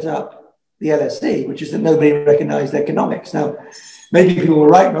they set up the LSE, which is that nobody recognized economics. Now, maybe people were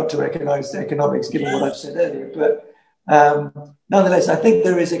right not to recognize economics, given what I've said earlier, but nonetheless, I think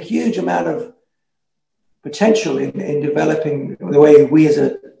there is a huge amount of potential in developing the way we as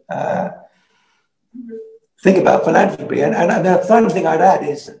think about philanthropy. And the final thing I'd add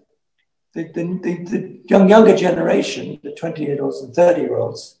is the younger generation, the 20-year-olds and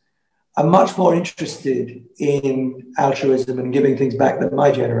 30-year-olds, are much more interested in altruism and giving things back than my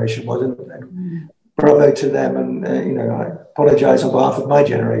generation was. And bravo to them. And, I apologize on behalf of my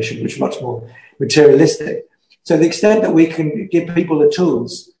generation, which is much more materialistic. So the extent that we can give people the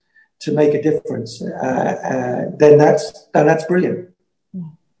tools to make a difference, then that's brilliant.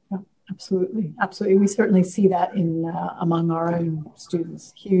 Yeah, absolutely. Absolutely. We certainly see that among our own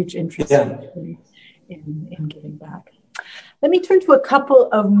students, huge interest in giving back. Let me turn to a couple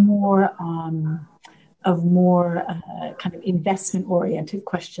of more kind of investment-oriented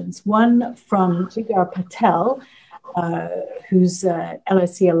questions. One from Jigar Patel, who's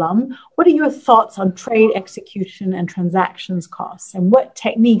LSE alum. What are your thoughts on trade execution and transactions costs? And what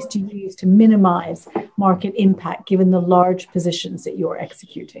techniques do you use to minimize market impact given the large positions that you're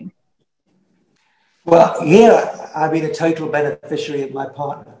executing? Well, here I've been a total beneficiary of my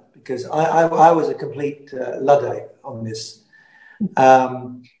partner, because I was a complete Luddite on this.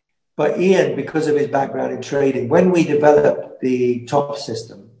 But Ian, because of his background in trading, when we developed the TOP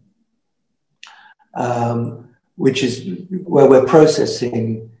system, which is where we're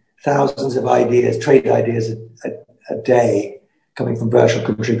processing thousands of ideas, trade ideas a day coming from virtual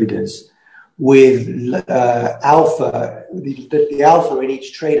contributors, with alpha, the alpha in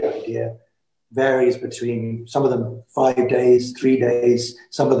each trade idea varies between some of them 5 days, 3 days,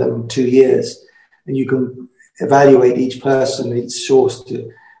 some of them 2 years. And you can evaluate each person, each source to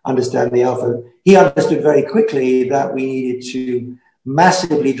understand the alpha. He understood very quickly that we needed to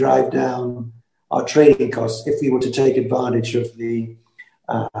massively drive down our trading costs if we were to take advantage of the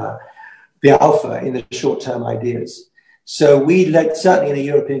alpha in the short-term ideas. So we led, certainly in a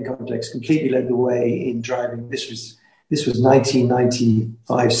European context, completely led the way in driving. This was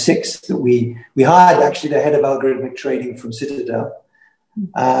 1995-6 that we hired actually the head of algorithmic trading from Citadel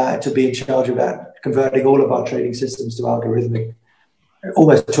to be in charge of that, converting all of our trading systems to algorithmic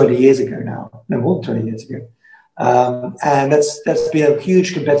almost 20 years ago now, no more than 20 years ago. And that's been a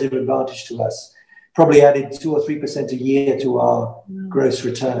huge competitive advantage to us, probably added 2 or 3% a year to our gross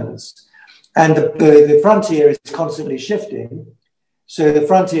returns. And the frontier is constantly shifting. So the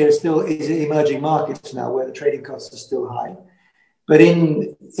frontier is emerging markets now where the trading costs are still high. But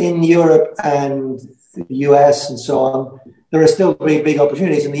in Europe and the US and so on, there are still very big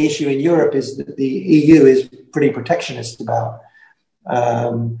opportunities. And the issue in Europe is that the EU is pretty protectionist about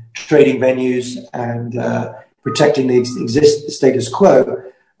trading venues and protecting the status quo.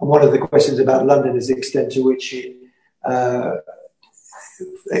 And one of the questions about London is the extent to which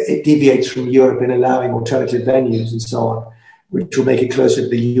it deviates from Europe in allowing alternative venues and so on, which will make it closer to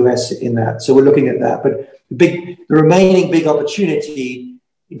the US in that. So we're looking at that. But the remaining big opportunity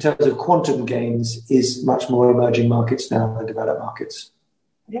in terms of quantum gains is much more emerging markets now than developed markets.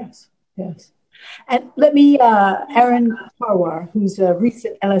 Yes, yes. And let me, Aaron Parwar, who's a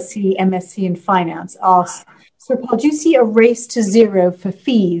recent LSE MSc in finance, asks, Sir Paul, do you see a race to zero for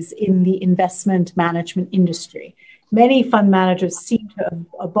fees in the investment management industry? Many fund managers seem to have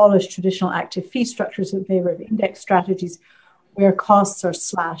abolished traditional active fee structures in favor of index strategies where costs are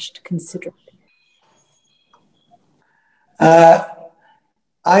slashed considerably.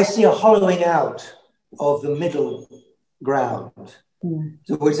 I see a hollowing out of the middle ground.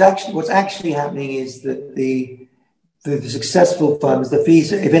 So what's actually happening is that the successful funds, the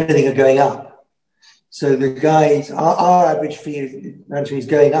fees, if anything, are going up. So the guys, our average fee management is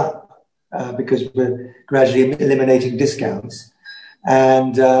going up because we're gradually eliminating discounts,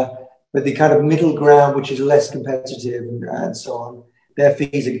 and but the kind of middle ground, which is less competitive and so on, their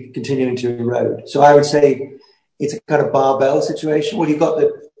fees are continuing to erode. So I would say it's a kind of barbell situation. Well, you've got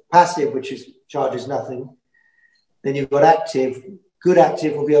the passive, which charges nothing. Then you've got active. Good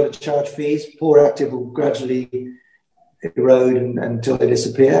active will be able to charge fees. Poor active will gradually erode until they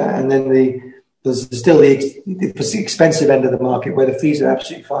disappear. And then there's still the expensive end of the market where the fees are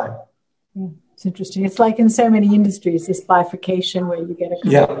absolutely fine. Yeah, it's interesting. It's like in so many industries, this bifurcation where you get a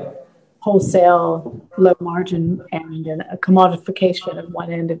kind of wholesale low margin and a commodification of one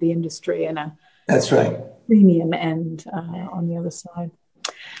end of the industry and that's right, premium end on the other side.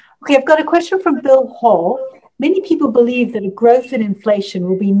 Okay, I've got a question from Bill Hall. Many people believe that a growth in inflation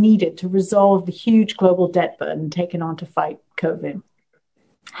will be needed to resolve the huge global debt burden taken on to fight COVID.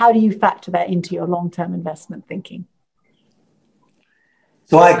 How do you factor that into your long-term investment thinking?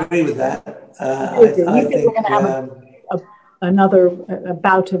 So I agree with that. I think we're going to have another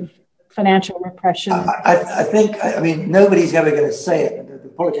bout of financial repression. I mean, nobody's ever going to say it. The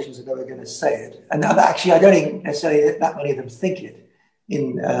politicians are never going to say it. And actually, I don't think necessarily that many of them think it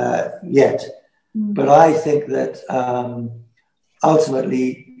yet. But I think that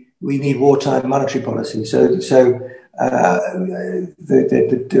ultimately we need wartime monetary policy. So the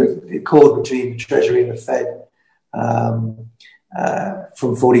accord between the Treasury and the Fed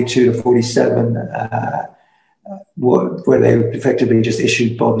from 42 to 47, where they effectively just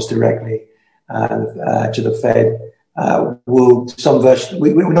issued bonds directly to the Fed, will some version.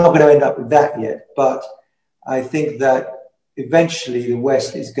 We're not going to end up with that yet, but I think that eventually the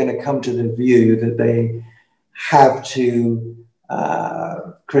West is going to come to the view that they have to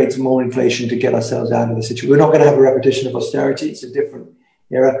create some more inflation to get ourselves out of the situation. We're not going to have a repetition of austerity. It's a different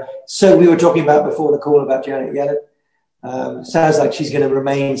era. So we were talking about before the call about Janet Yellen. Sounds like she's going to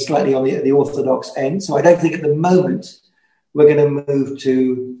remain slightly on the orthodox end. So I don't think at the moment we're going to move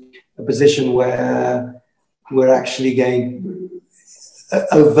to a position where we're actually going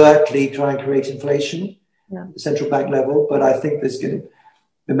overtly try and create inflation. At the central bank level, but I think there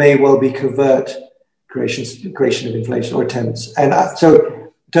may well be covert creation of inflation or attempts. And so,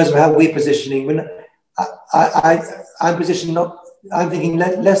 in terms of how we're positioning, I'm positioned I'm thinking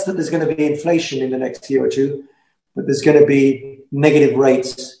less that there's going to be inflation in the next year or two, but there's going to be negative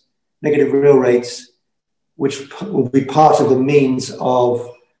real rates, which will be part of the means of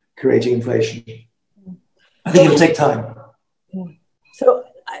creating inflation. I think it'll take time. Yeah. So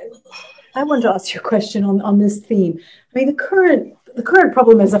I wanted to ask you a question on this theme. I mean, the current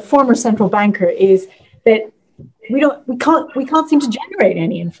problem as a former central banker is that we can't seem to generate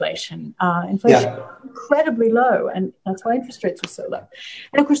any inflation. Inflation is incredibly low, and that's why interest rates are so low.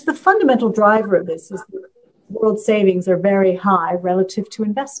 And of course, the fundamental driver of this is that world savings are very high relative to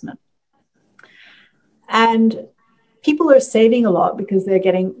investment. And people are saving a lot because they're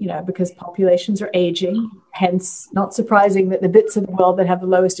getting, because populations are aging. Hence, not surprising that the bits of the world that have the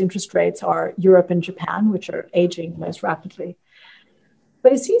lowest interest rates are Europe and Japan, which are aging most rapidly.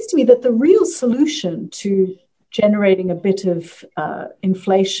 But it seems to me that the real solution to generating a bit of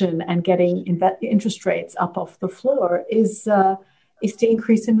inflation and getting interest rates up off the floor is to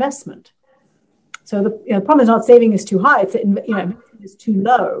increase investment. So the problem is not saving is too high; it's investment is too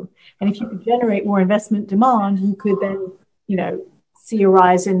low. And if you could generate more investment demand, you could then see a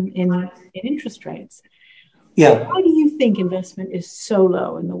rise in interest rates. Yeah. Why do you think investment is so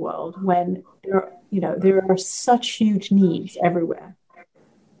low in the world when there are such huge needs everywhere?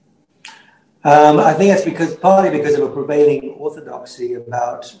 I think that's partly because of a prevailing orthodoxy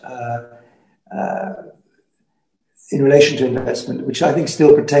about in relation to investment, which I think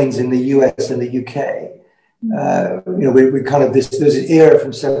still pertains in the US and the UK. We kind of there's an era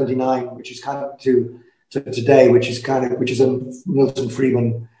from '79, which is kind of to today, which is a Milton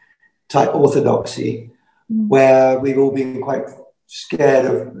Friedman type orthodoxy, where we've all been quite scared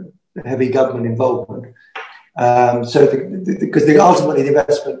of heavy government involvement. Because ultimately the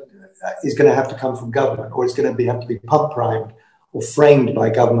investment is going to have to come from government, or it's going to have to be pump primed or framed by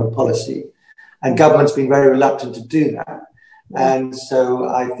government policy. And government's been very reluctant to do that. And so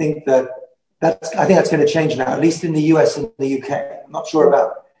I think that's going to change now, at least in the US and the UK. I'm not sure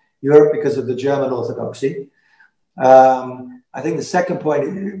about Europe because of the German orthodoxy. I think the second point,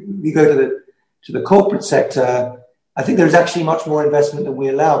 we go to the corporate sector. I think there's actually much more investment than we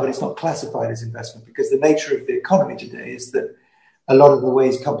allow, but it's not classified as investment because the nature of the economy today is that a lot of the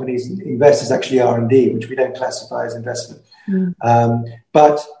ways companies invest is actually R&D, which we don't classify as investment.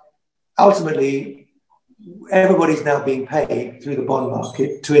 But ultimately, everybody's now being paid through the bond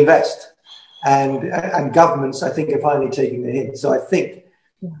market to invest. And governments, I think, are finally taking the hint. So I think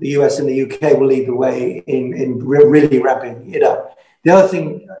the US and the UK will lead the way in really wrapping it up. The other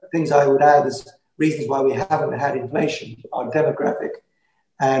things I would add as reasons why we haven't had inflation are demographic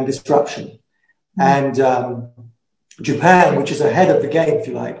and disruption. And Japan, which is ahead of the game, if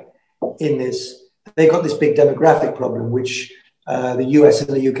you like, in this, they've got this big demographic problem, which the US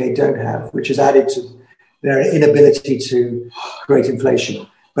and the UK don't have, which has added to their inability to create inflation.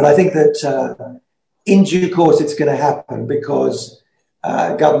 But I think that in due course, it's going to happen because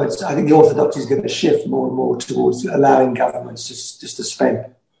governments, I think the orthodoxy is going to shift more and more towards allowing governments just to spend.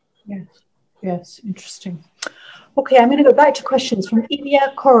 Yes, interesting. Okay, I'm going to go back to questions from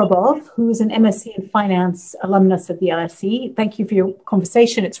Ilya Korobov, who is an MSc in Finance alumnus of the LSE. Thank you for your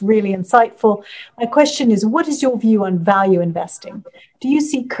conversation. It's really insightful. My question is, what is your view on value investing? Do you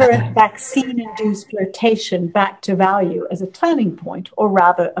see current vaccine-induced rotation back to value as a turning point or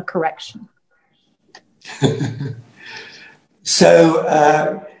rather a correction? So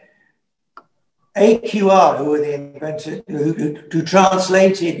AQR, who were the inventor, who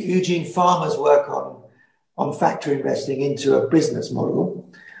translated Eugene Farmer's work on factor investing into a business model,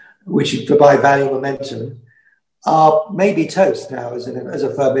 which is provide value momentum, are maybe toast now as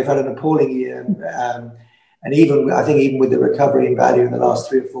a firm. They've had an appalling year, and even with the recovery in value in the last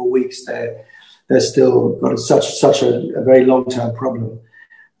 3 or 4 weeks, they're still got such a very long-term problem.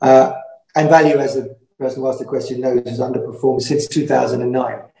 And value, as the person who asked the question knows, has underperformed since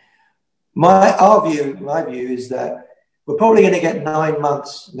 2009. My view is that we're probably going to get 9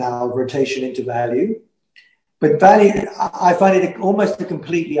 months now of rotation into value. But value, I find it almost a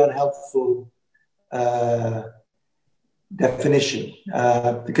completely unhelpful definition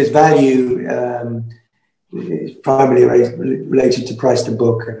because value is primarily related to price to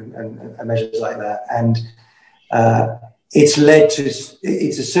book and measures like that. And it's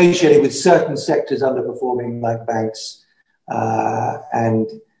associated with certain sectors underperforming, like banks and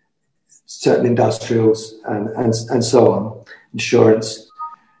certain industrials and so on, insurance.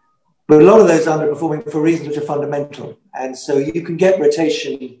 But a lot of those are underperforming for reasons which are fundamental. And so you can get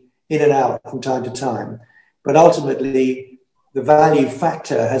rotation in and out from time to time. But ultimately, the value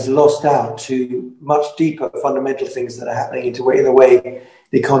factor has lost out to much deeper fundamental things that are happening in the way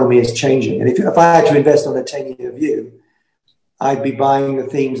the economy is changing. And if I had to invest on a 10-year view, I'd be buying the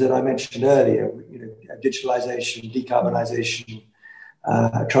themes that I mentioned earlier, digitalization, decarbonization,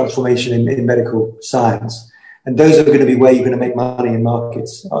 transformation in medical science. And those are going to be where you're going to make money in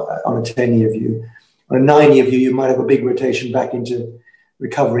markets on a 10-year view. On a 9-year view, you might have a big rotation back into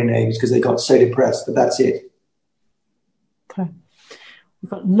recovery names because they got so depressed, but that's it. Okay.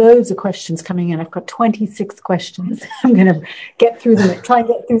 We've got loads of questions coming in. I've got 26 questions. I'm going to get through them, try and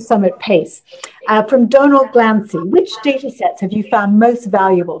get through some at pace. From Donald Glancy, which data sets have you found most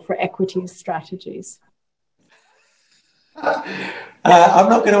valuable for equities strategies? I'm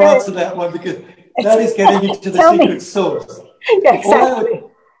not going to answer that one because That is getting into the secret sauce. Yeah, exactly.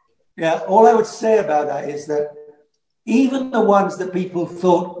 All I would say about that is that even the ones that people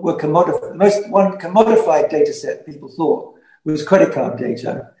thought were commodified, one commodified data set people thought was credit card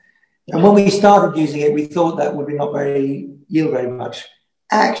data. And when we started using it, we thought that would not yield very much.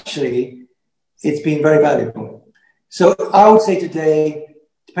 Actually, it's been very valuable. So I would say today,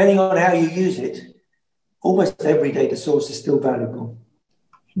 depending on how you use it, almost every data source is still valuable.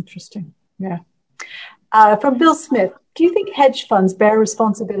 Interesting. Yeah. From Bill Smith, do you think hedge funds bear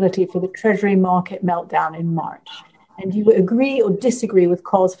responsibility for the Treasury market meltdown in March? And do you agree or disagree with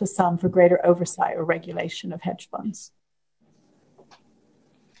calls for some for greater oversight or regulation of hedge funds?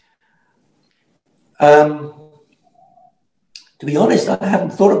 To be honest, I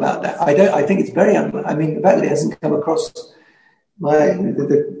haven't thought about that. I think it's very. The fact that it hasn't come across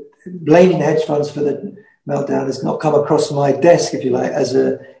the blaming hedge funds for the meltdown has not come across my desk, if you like, as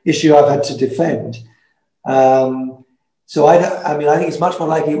an issue I've had to defend. So I think it's much more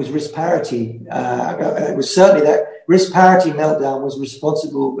likely it was risk parity. It was certainly that risk parity meltdown was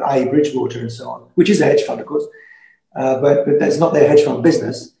responsible, i.e. Bridgewater and so on, which is a hedge fund, of course, but that's not their hedge fund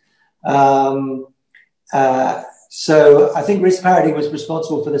business. So I think risk parity was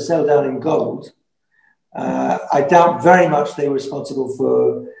responsible for the sell down in gold. I doubt very much they were responsible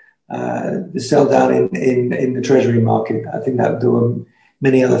for the sell down in the Treasury market. I think that there were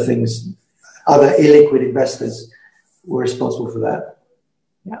many other things. Other illiquid investors were responsible for that.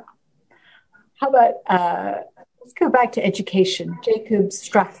 Yeah. How about, let's go back to education. Jacob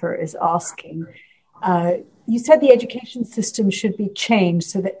Straffer is asking, you said the education system should be changed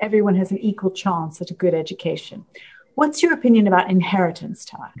so that everyone has an equal chance at a good education. What's your opinion about inheritance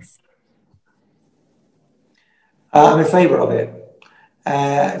tax? I'm in favor of it.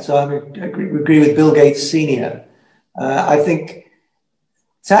 So I agree with Bill Gates Sr. I think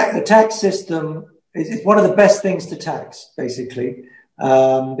the tax system is one of the best things to tax, basically,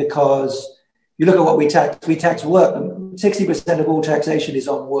 because you look at what we tax. We tax work. 60% of all taxation is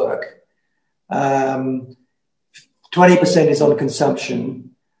on work. 20% is on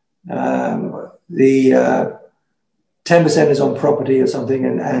consumption. The 10% is on property or something,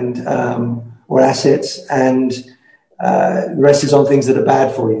 and or assets, and the rest is on things that are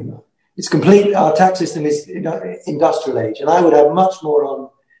bad for you. It's complete. Our tax system is industrial age, and I would have much more on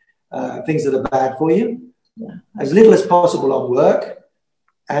things that are bad for you, as little as possible on work,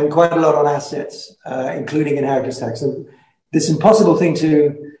 and quite a lot on assets, including inheritance tax. And this impossible thing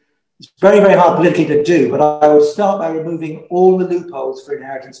it's very, very hard politically to do, but I would start by removing all the loopholes for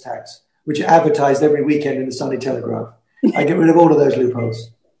inheritance tax, which are advertised every weekend in the Sunday Telegraph. I get rid of all of those loopholes.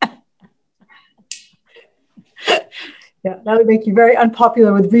 Yeah, that would make you very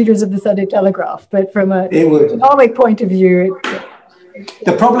unpopular with readers of the Sunday Telegraph, but from an economic point of view...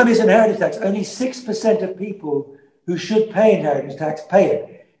 The problem is inheritance tax. Only 6% of people who should pay inheritance tax pay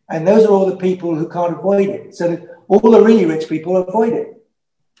it. And those are all the people who can't avoid it. So that all the really rich people avoid it.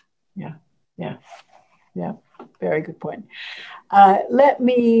 Yeah. Very good point. Let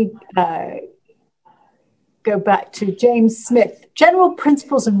me go back to James Smith. General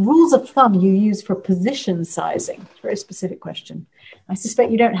principles and rules of thumb you use for position sizing. Very specific question. I suspect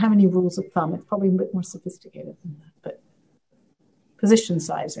you don't have any rules of thumb. It's probably a bit more sophisticated than that, but position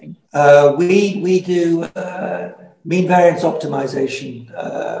sizing. We do mean variance optimization.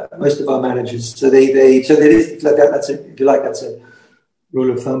 Most of our managers, so there is like that. That's if you like, that's a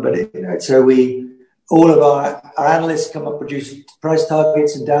rule of thumb. But all of our analysts produce price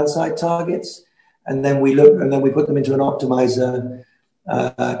targets and downside targets, and then we put them into an optimizer,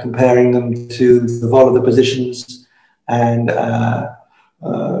 comparing them to the vol of the positions and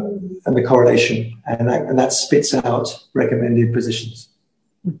the correlation, and that spits out recommended positions.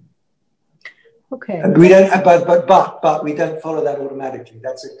 Okay. And we don't, but we don't follow that automatically.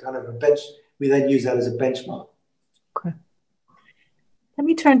 That's a kind of a bench. We then use that as a benchmark. Okay. Let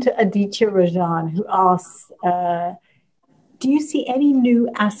me turn to Aditya Rajan, who asks, do you see any new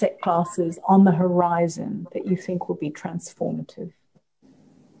asset classes on the horizon that you think will be transformative?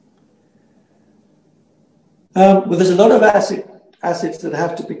 Well, there's a lot of assets that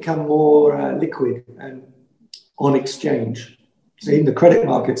have to become more liquid and on exchange. So even the credit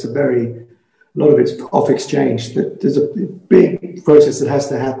markets a lot of it's off exchange. There's a big process that has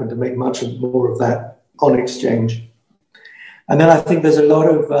to happen to make much more of that on exchange. And then I think there's a lot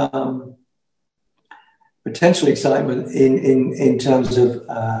of potential excitement in terms of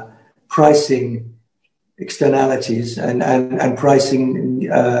pricing externalities and pricing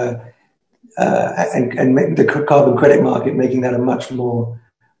and the carbon credit market, making that a much more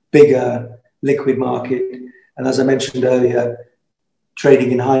bigger liquid market. And as I mentioned earlier,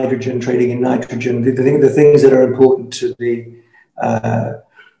 trading in hydrogen, trading in nitrogen, the things that are important to the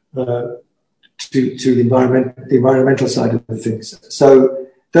to the environmental side of the things. So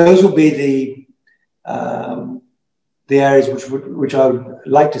those will be the areas which I would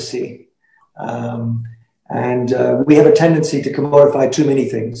like to see. And we have a tendency to commodify too many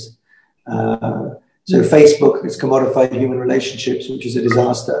things. So Facebook has commodified human relationships, which is a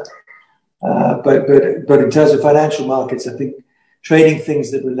disaster. But in terms of financial markets, I think trading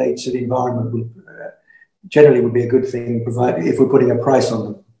things that relate to the environment generally would be a good thing, provided if we're putting a price on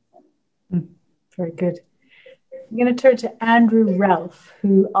them. Very good. I'm going to turn to Andrew Ralph,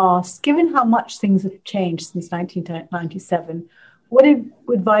 who asks, given how much things have changed since 1997, what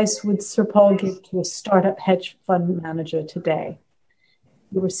advice would Sir Paul give to a startup hedge fund manager today?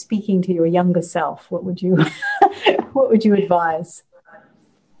 You were speaking to your younger self. What would you advise?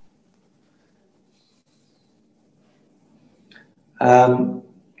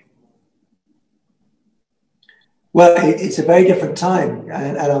 Well, it's a very different time,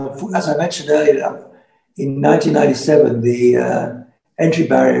 and as I mentioned earlier, in 1997, the entry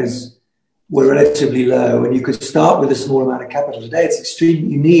barriers were relatively low, and you could start with a small amount of capital. Today, it's extreme.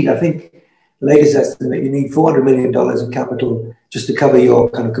 You need, I think, the latest estimate, you need $400 million of capital just to cover your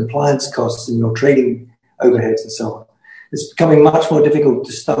kind of compliance costs and your trading overheads and so on. It's becoming much more difficult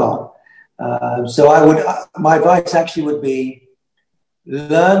to start. So my advice actually would be,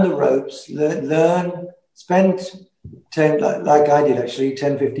 learn the ropes, spend 10, like I did actually,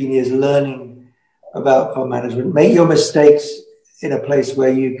 10, 15 years learning about fund management. Make your mistakes in a place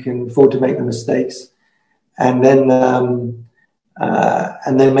where you can afford to make the mistakes, and then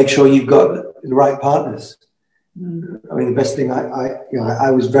make sure you've got the right partners. I mean, the best thing,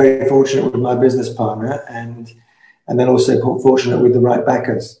 I was very fortunate with my business partner, and then also fortunate with the right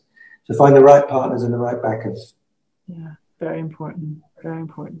backers. So find the right partners and the right backers. Yeah, very important, very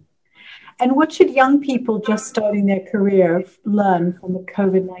important. And what should young people just starting their career learn from the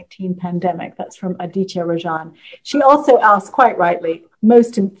COVID-19 pandemic? That's from Aditya Rajan. She also asked, quite rightly,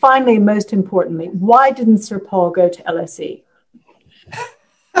 most importantly, why didn't Sir Paul go to LSE?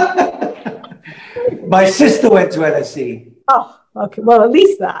 My sister went to LSE. Oh, okay. Well, at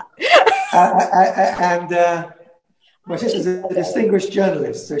least that. And my sister's a distinguished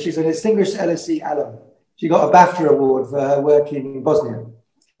journalist, so she's a distinguished LSE alum. She got a BAFTA award for her work in Bosnia.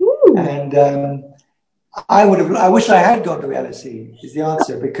 Ooh. And I wish I had gone to LSE, is the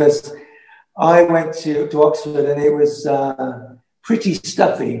answer, because I went to Oxford and it was pretty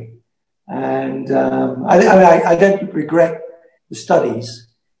stuffy. And I don't regret the studies,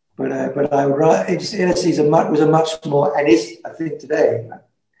 but I would rather, LSE was a much more, and is, I think today,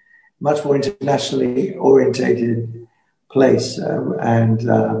 much more internationally orientated place, and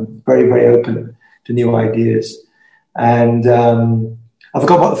very, very open to new ideas. And I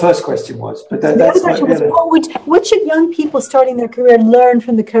forgot what the first question was, but that's question was, what should young people starting their career learn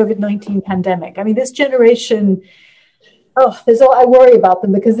from the COVID-19 pandemic? I mean, this generation, I worry about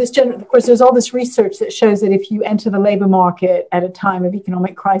them because of course, there's all this research that shows that if you enter the labor market at a time of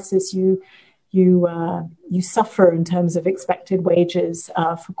economic crisis, you suffer in terms of expected wages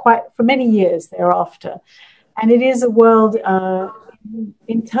for many years thereafter. And it is a world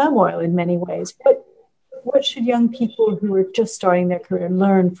in turmoil in many ways. But what should young people who are just starting their career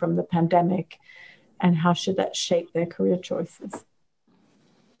learn from the pandemic, and how should that shape their career choices?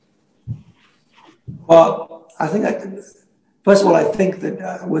 Well, I think first of all, I think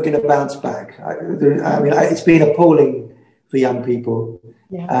that we're going to bounce back. It's been appalling for young people.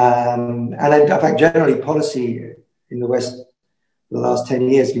 Yeah. And in fact, generally policy in the West the last 10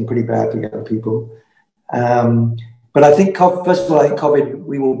 years has been pretty bad for young people. But I think, first of all, I think COVID,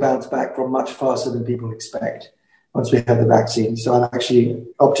 we will bounce back from much faster than people expect once we have the vaccine. So I'm actually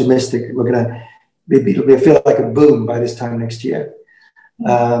optimistic it'll feel like a boom by this time next year.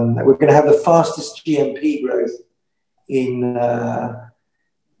 We're going to have the fastest GMP growth in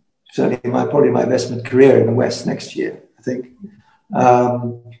certainly probably my investment career in the West next year, I think.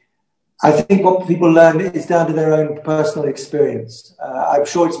 I think what people learn is down to their own personal experience. I'm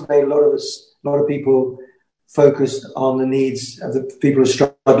sure it's made a lot of people focused on the needs of the people who are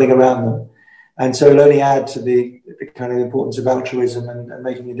struggling around them. And so it'll only add to the kind of importance of altruism and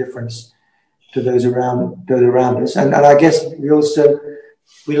making a difference to those around us. And I guess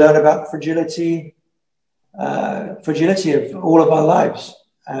we learn about fragility of all of our lives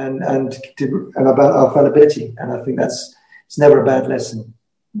and about our fallibility. And I think it's never a bad lesson.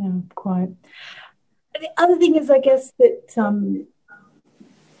 No, quite. And the other thing is, I guess, that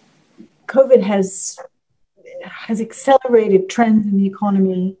COVID has accelerated trends in the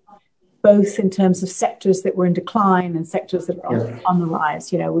economy both in terms of sectors that were in decline and sectors that are on the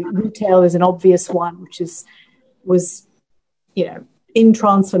rise. Retail is an obvious one, which was in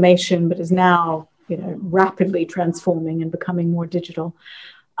transformation, but is now rapidly transforming and becoming more digital,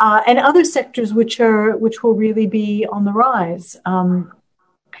 and other sectors which will really be on the rise. And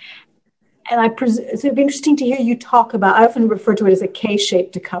so it'd be interesting to hear you talk about. I often refer to it as a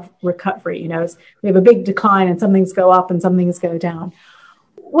K-shaped recovery. We have a big decline, and some things go up and some things go down.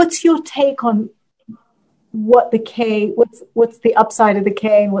 What's your take on what's the upside of the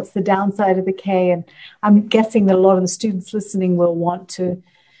K and what's the downside of the K? And I'm guessing that a lot of the students listening will want to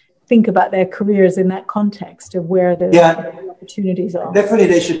think about their careers in that context of where the opportunities are. Definitely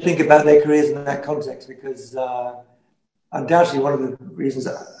they should think about their careers in that context, because undoubtedly one of the reasons,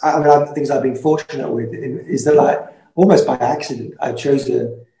 the things I've been fortunate with is that almost by accident, I chose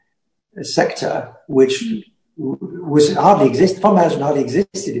a sector which was hardly existed. Fund management hardly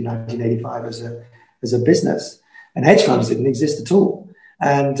existed in 1985 as a business, and hedge funds didn't exist at all.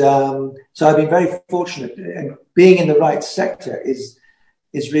 And so I've been very fortunate, and being in the right sector is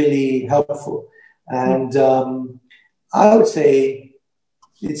really helpful. And I would say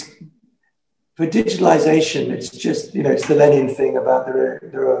it's for digitalization. It's just it's the Lenin thing about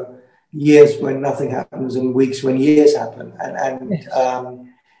there are years when nothing happens and weeks when years happen, and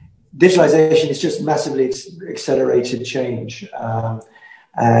digitalization is just massively accelerated change. But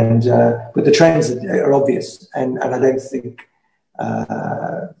the trends are obvious, and I don't think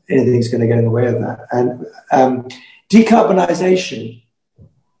anything's going to get in the way of that. And decarbonization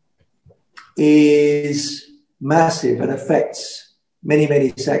is massive and affects many,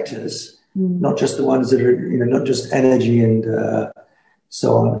 many sectors, not just the ones that are, not just energy and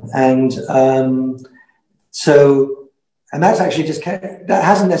so on. And and that's actually that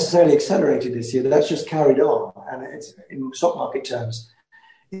hasn't necessarily accelerated this year. That's just carried on, and it's in stock market terms.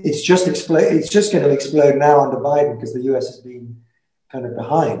 It's just going to explode now under Biden because the US has been kind of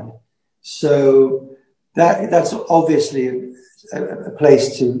behind. So that's obviously a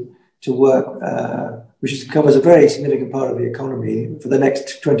place to work, which covers a very significant part of the economy for the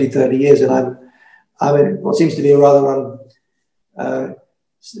next 20, 30 years. And I'm in what seems to be a rather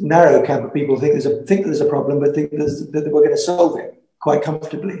narrow camp of people think there's a problem, but think that we're going to solve it quite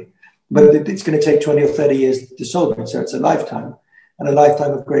comfortably. But it's going to take 20 or 30 years to solve it. So it's a lifetime, and a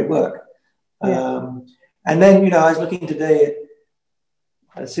lifetime of great work. Yeah. And then, I was looking today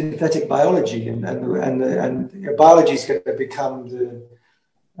at synthetic biology, and biology is going to become the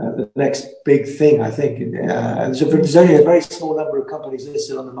next big thing, I think. And so there's only a very small number of companies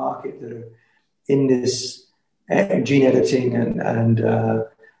listed on the market that are in this gene editing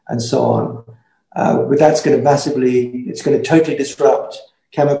and so on. But that's going to it's going to totally disrupt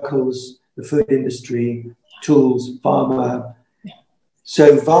chemicals, the food industry, tools, pharma,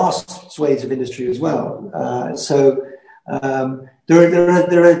 so vast swathes of industry as well.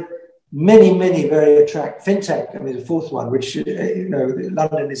 There are many, many very attractive fintech. I mean, the fourth one, which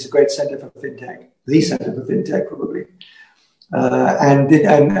London is a great centre for fintech, the centre for fintech probably,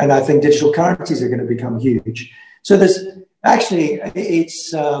 and I think digital currencies are going to become huge. So there's actually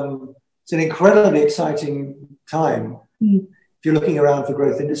it's an incredibly exciting time if you're looking around for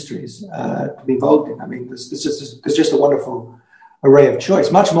growth industries to be involved in. I mean, there's just a wonderful array of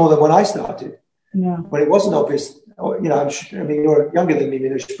choice, much more than when I started. Yeah. When it wasn't obvious, you're younger than me,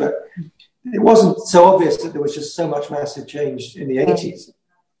 Minouche, but it wasn't so obvious that there was just so much massive change in the 80s.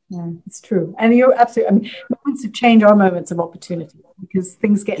 Yeah, it's true. And you're absolutely, moments of change are moments of opportunity because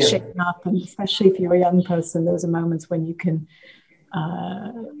things get shaken up. And especially if you're a young person, those are moments when you can,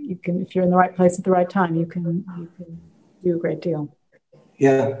 if you're in the right place at the right time, you can do a great deal.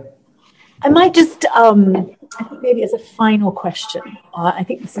 Yeah. I might just, I think maybe as a final question, I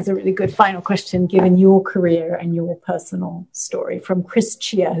think this is a really good final question given your career and your personal story, from Chris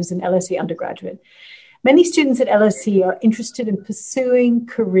Chia, who's an LSE undergraduate. Many students at LSE are interested in pursuing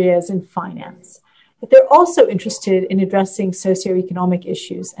careers in finance, but they're also interested in addressing socioeconomic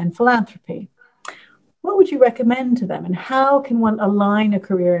issues and philanthropy. What would you recommend to them, and how can one align a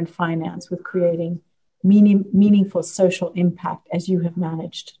career in finance with creating meaningful social impact as you have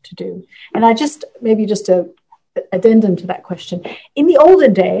managed to do? And just a addendum to that question. In the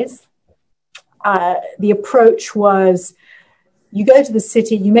olden days, the approach was you go to the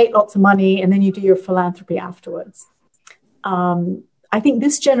city, you make lots of money, and then you do your philanthropy afterwards. I think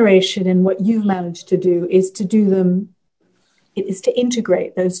this generation and what you've managed to do is to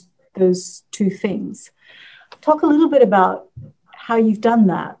integrate those two things. Talk a little bit about how you've done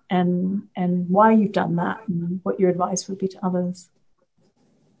that and why you've done that and what your advice would be to others.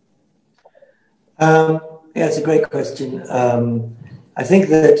 It's a great question. I think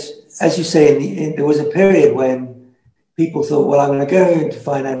that as you say, there was a period when people thought, well, I'm going to go into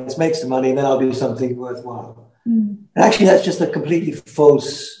finance, make some money, and then I'll do something worthwhile. And actually, that's just a completely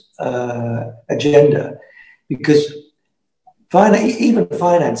false agenda, because even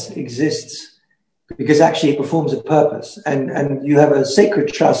finance exists because actually it performs a purpose, and you have a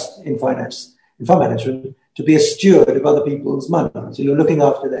sacred trust in finance, in fund management, to be a steward of other people's money. So you're looking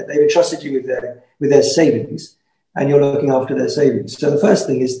after that. They've entrusted you with their savings, and you're looking after their savings. So the first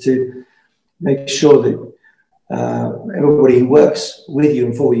thing is to make sure that everybody who works with you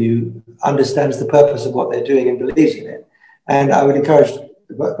and for you understands the purpose of what they're doing and believes in it. And I would encourage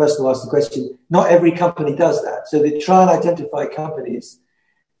the person who asked the question, not every company does that. So they try and identify companies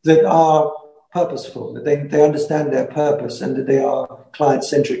that are purposeful, that they understand their purpose and that they are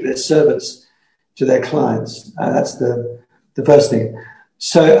client-centric, they're servants to their clients. That's the first thing.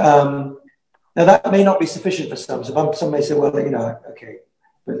 So now that may not be sufficient for some. So some may say, well, okay,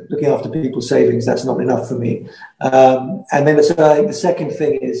 but looking after people's savings, that's not enough for me. And then I think the second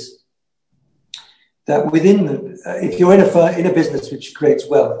thing is that if you're in a business which creates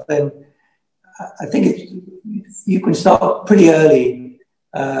wealth, then I think you can start pretty early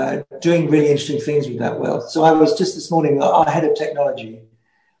doing really interesting things with that wealth. So I was just this morning, our head of technology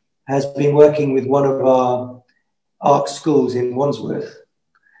has been working with one of our ARC schools in Wandsworth,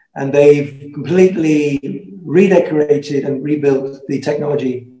 and they've completely redecorated and rebuilt the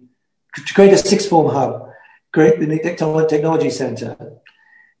technology to create a sixth form hub, create the technology center.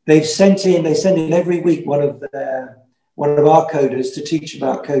 They send in every week one of our coders to teach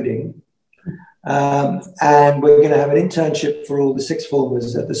about coding. And we're going to have an internship for all the sixth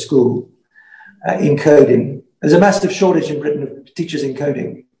formers at the school in coding. There's a massive shortage in Britain of teachers in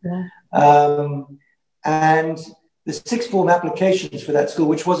coding. Yeah. And the sixth form applications for that school,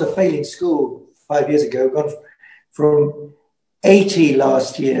 which was a failing school 5 years ago, gone from 80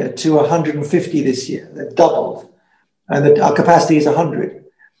 last year to 150 this year. They've doubled. And our capacity is 100.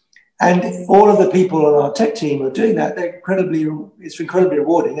 And all of the people on our tech team are doing that. It's incredibly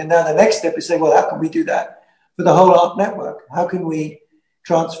rewarding. And now the next step is saying, well, how can we do that for the whole ARC network? How can we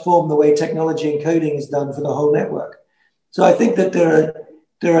transform the way technology and coding is done for the whole network? So I think that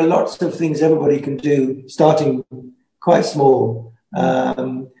there are lots of things everybody can do, starting quite small,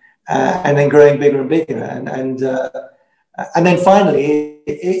 and then growing bigger and bigger. And then finally,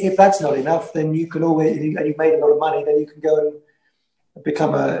 if that's not enough, then you can always, and you've made a lot of money, then you can go and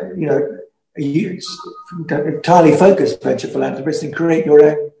become a entirely focused venture philanthropist and create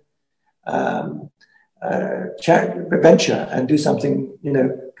your own venture and do something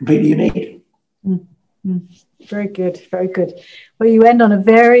completely unique. Mm-hmm. Very good, very good. Well, you end on a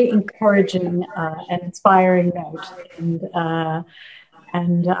very encouraging and inspiring note,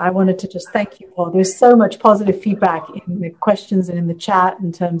 and I wanted to just thank you, Paul. There's so much positive feedback in the questions and in the chat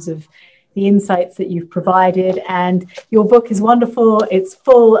in terms of the insights that you've provided, and your book is wonderful. It's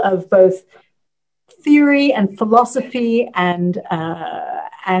full of both theory and philosophy and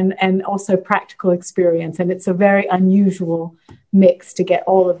also practical experience, and it's a very unusual mix to get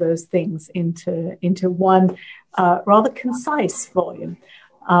all of those things into one rather concise volume.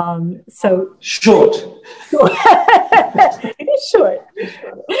 So short. It is short.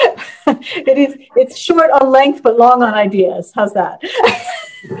 It's short on length but long on ideas. How's that?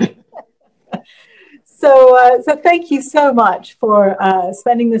 So thank you so much for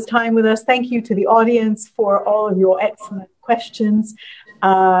spending this time with us. Thank you to the audience for all of your excellent questions.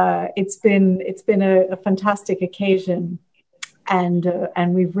 It's been a fantastic occasion, and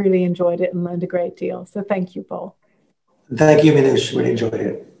we've really enjoyed it and learned a great deal. So thank you, Paul. Thank you, Minouche. Really enjoyed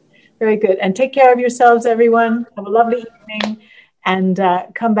it. Very good. And take care of yourselves, everyone. Have a lovely evening, and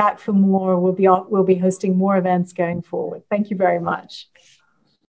come back for more. We'll be hosting more events going forward. Thank you very much.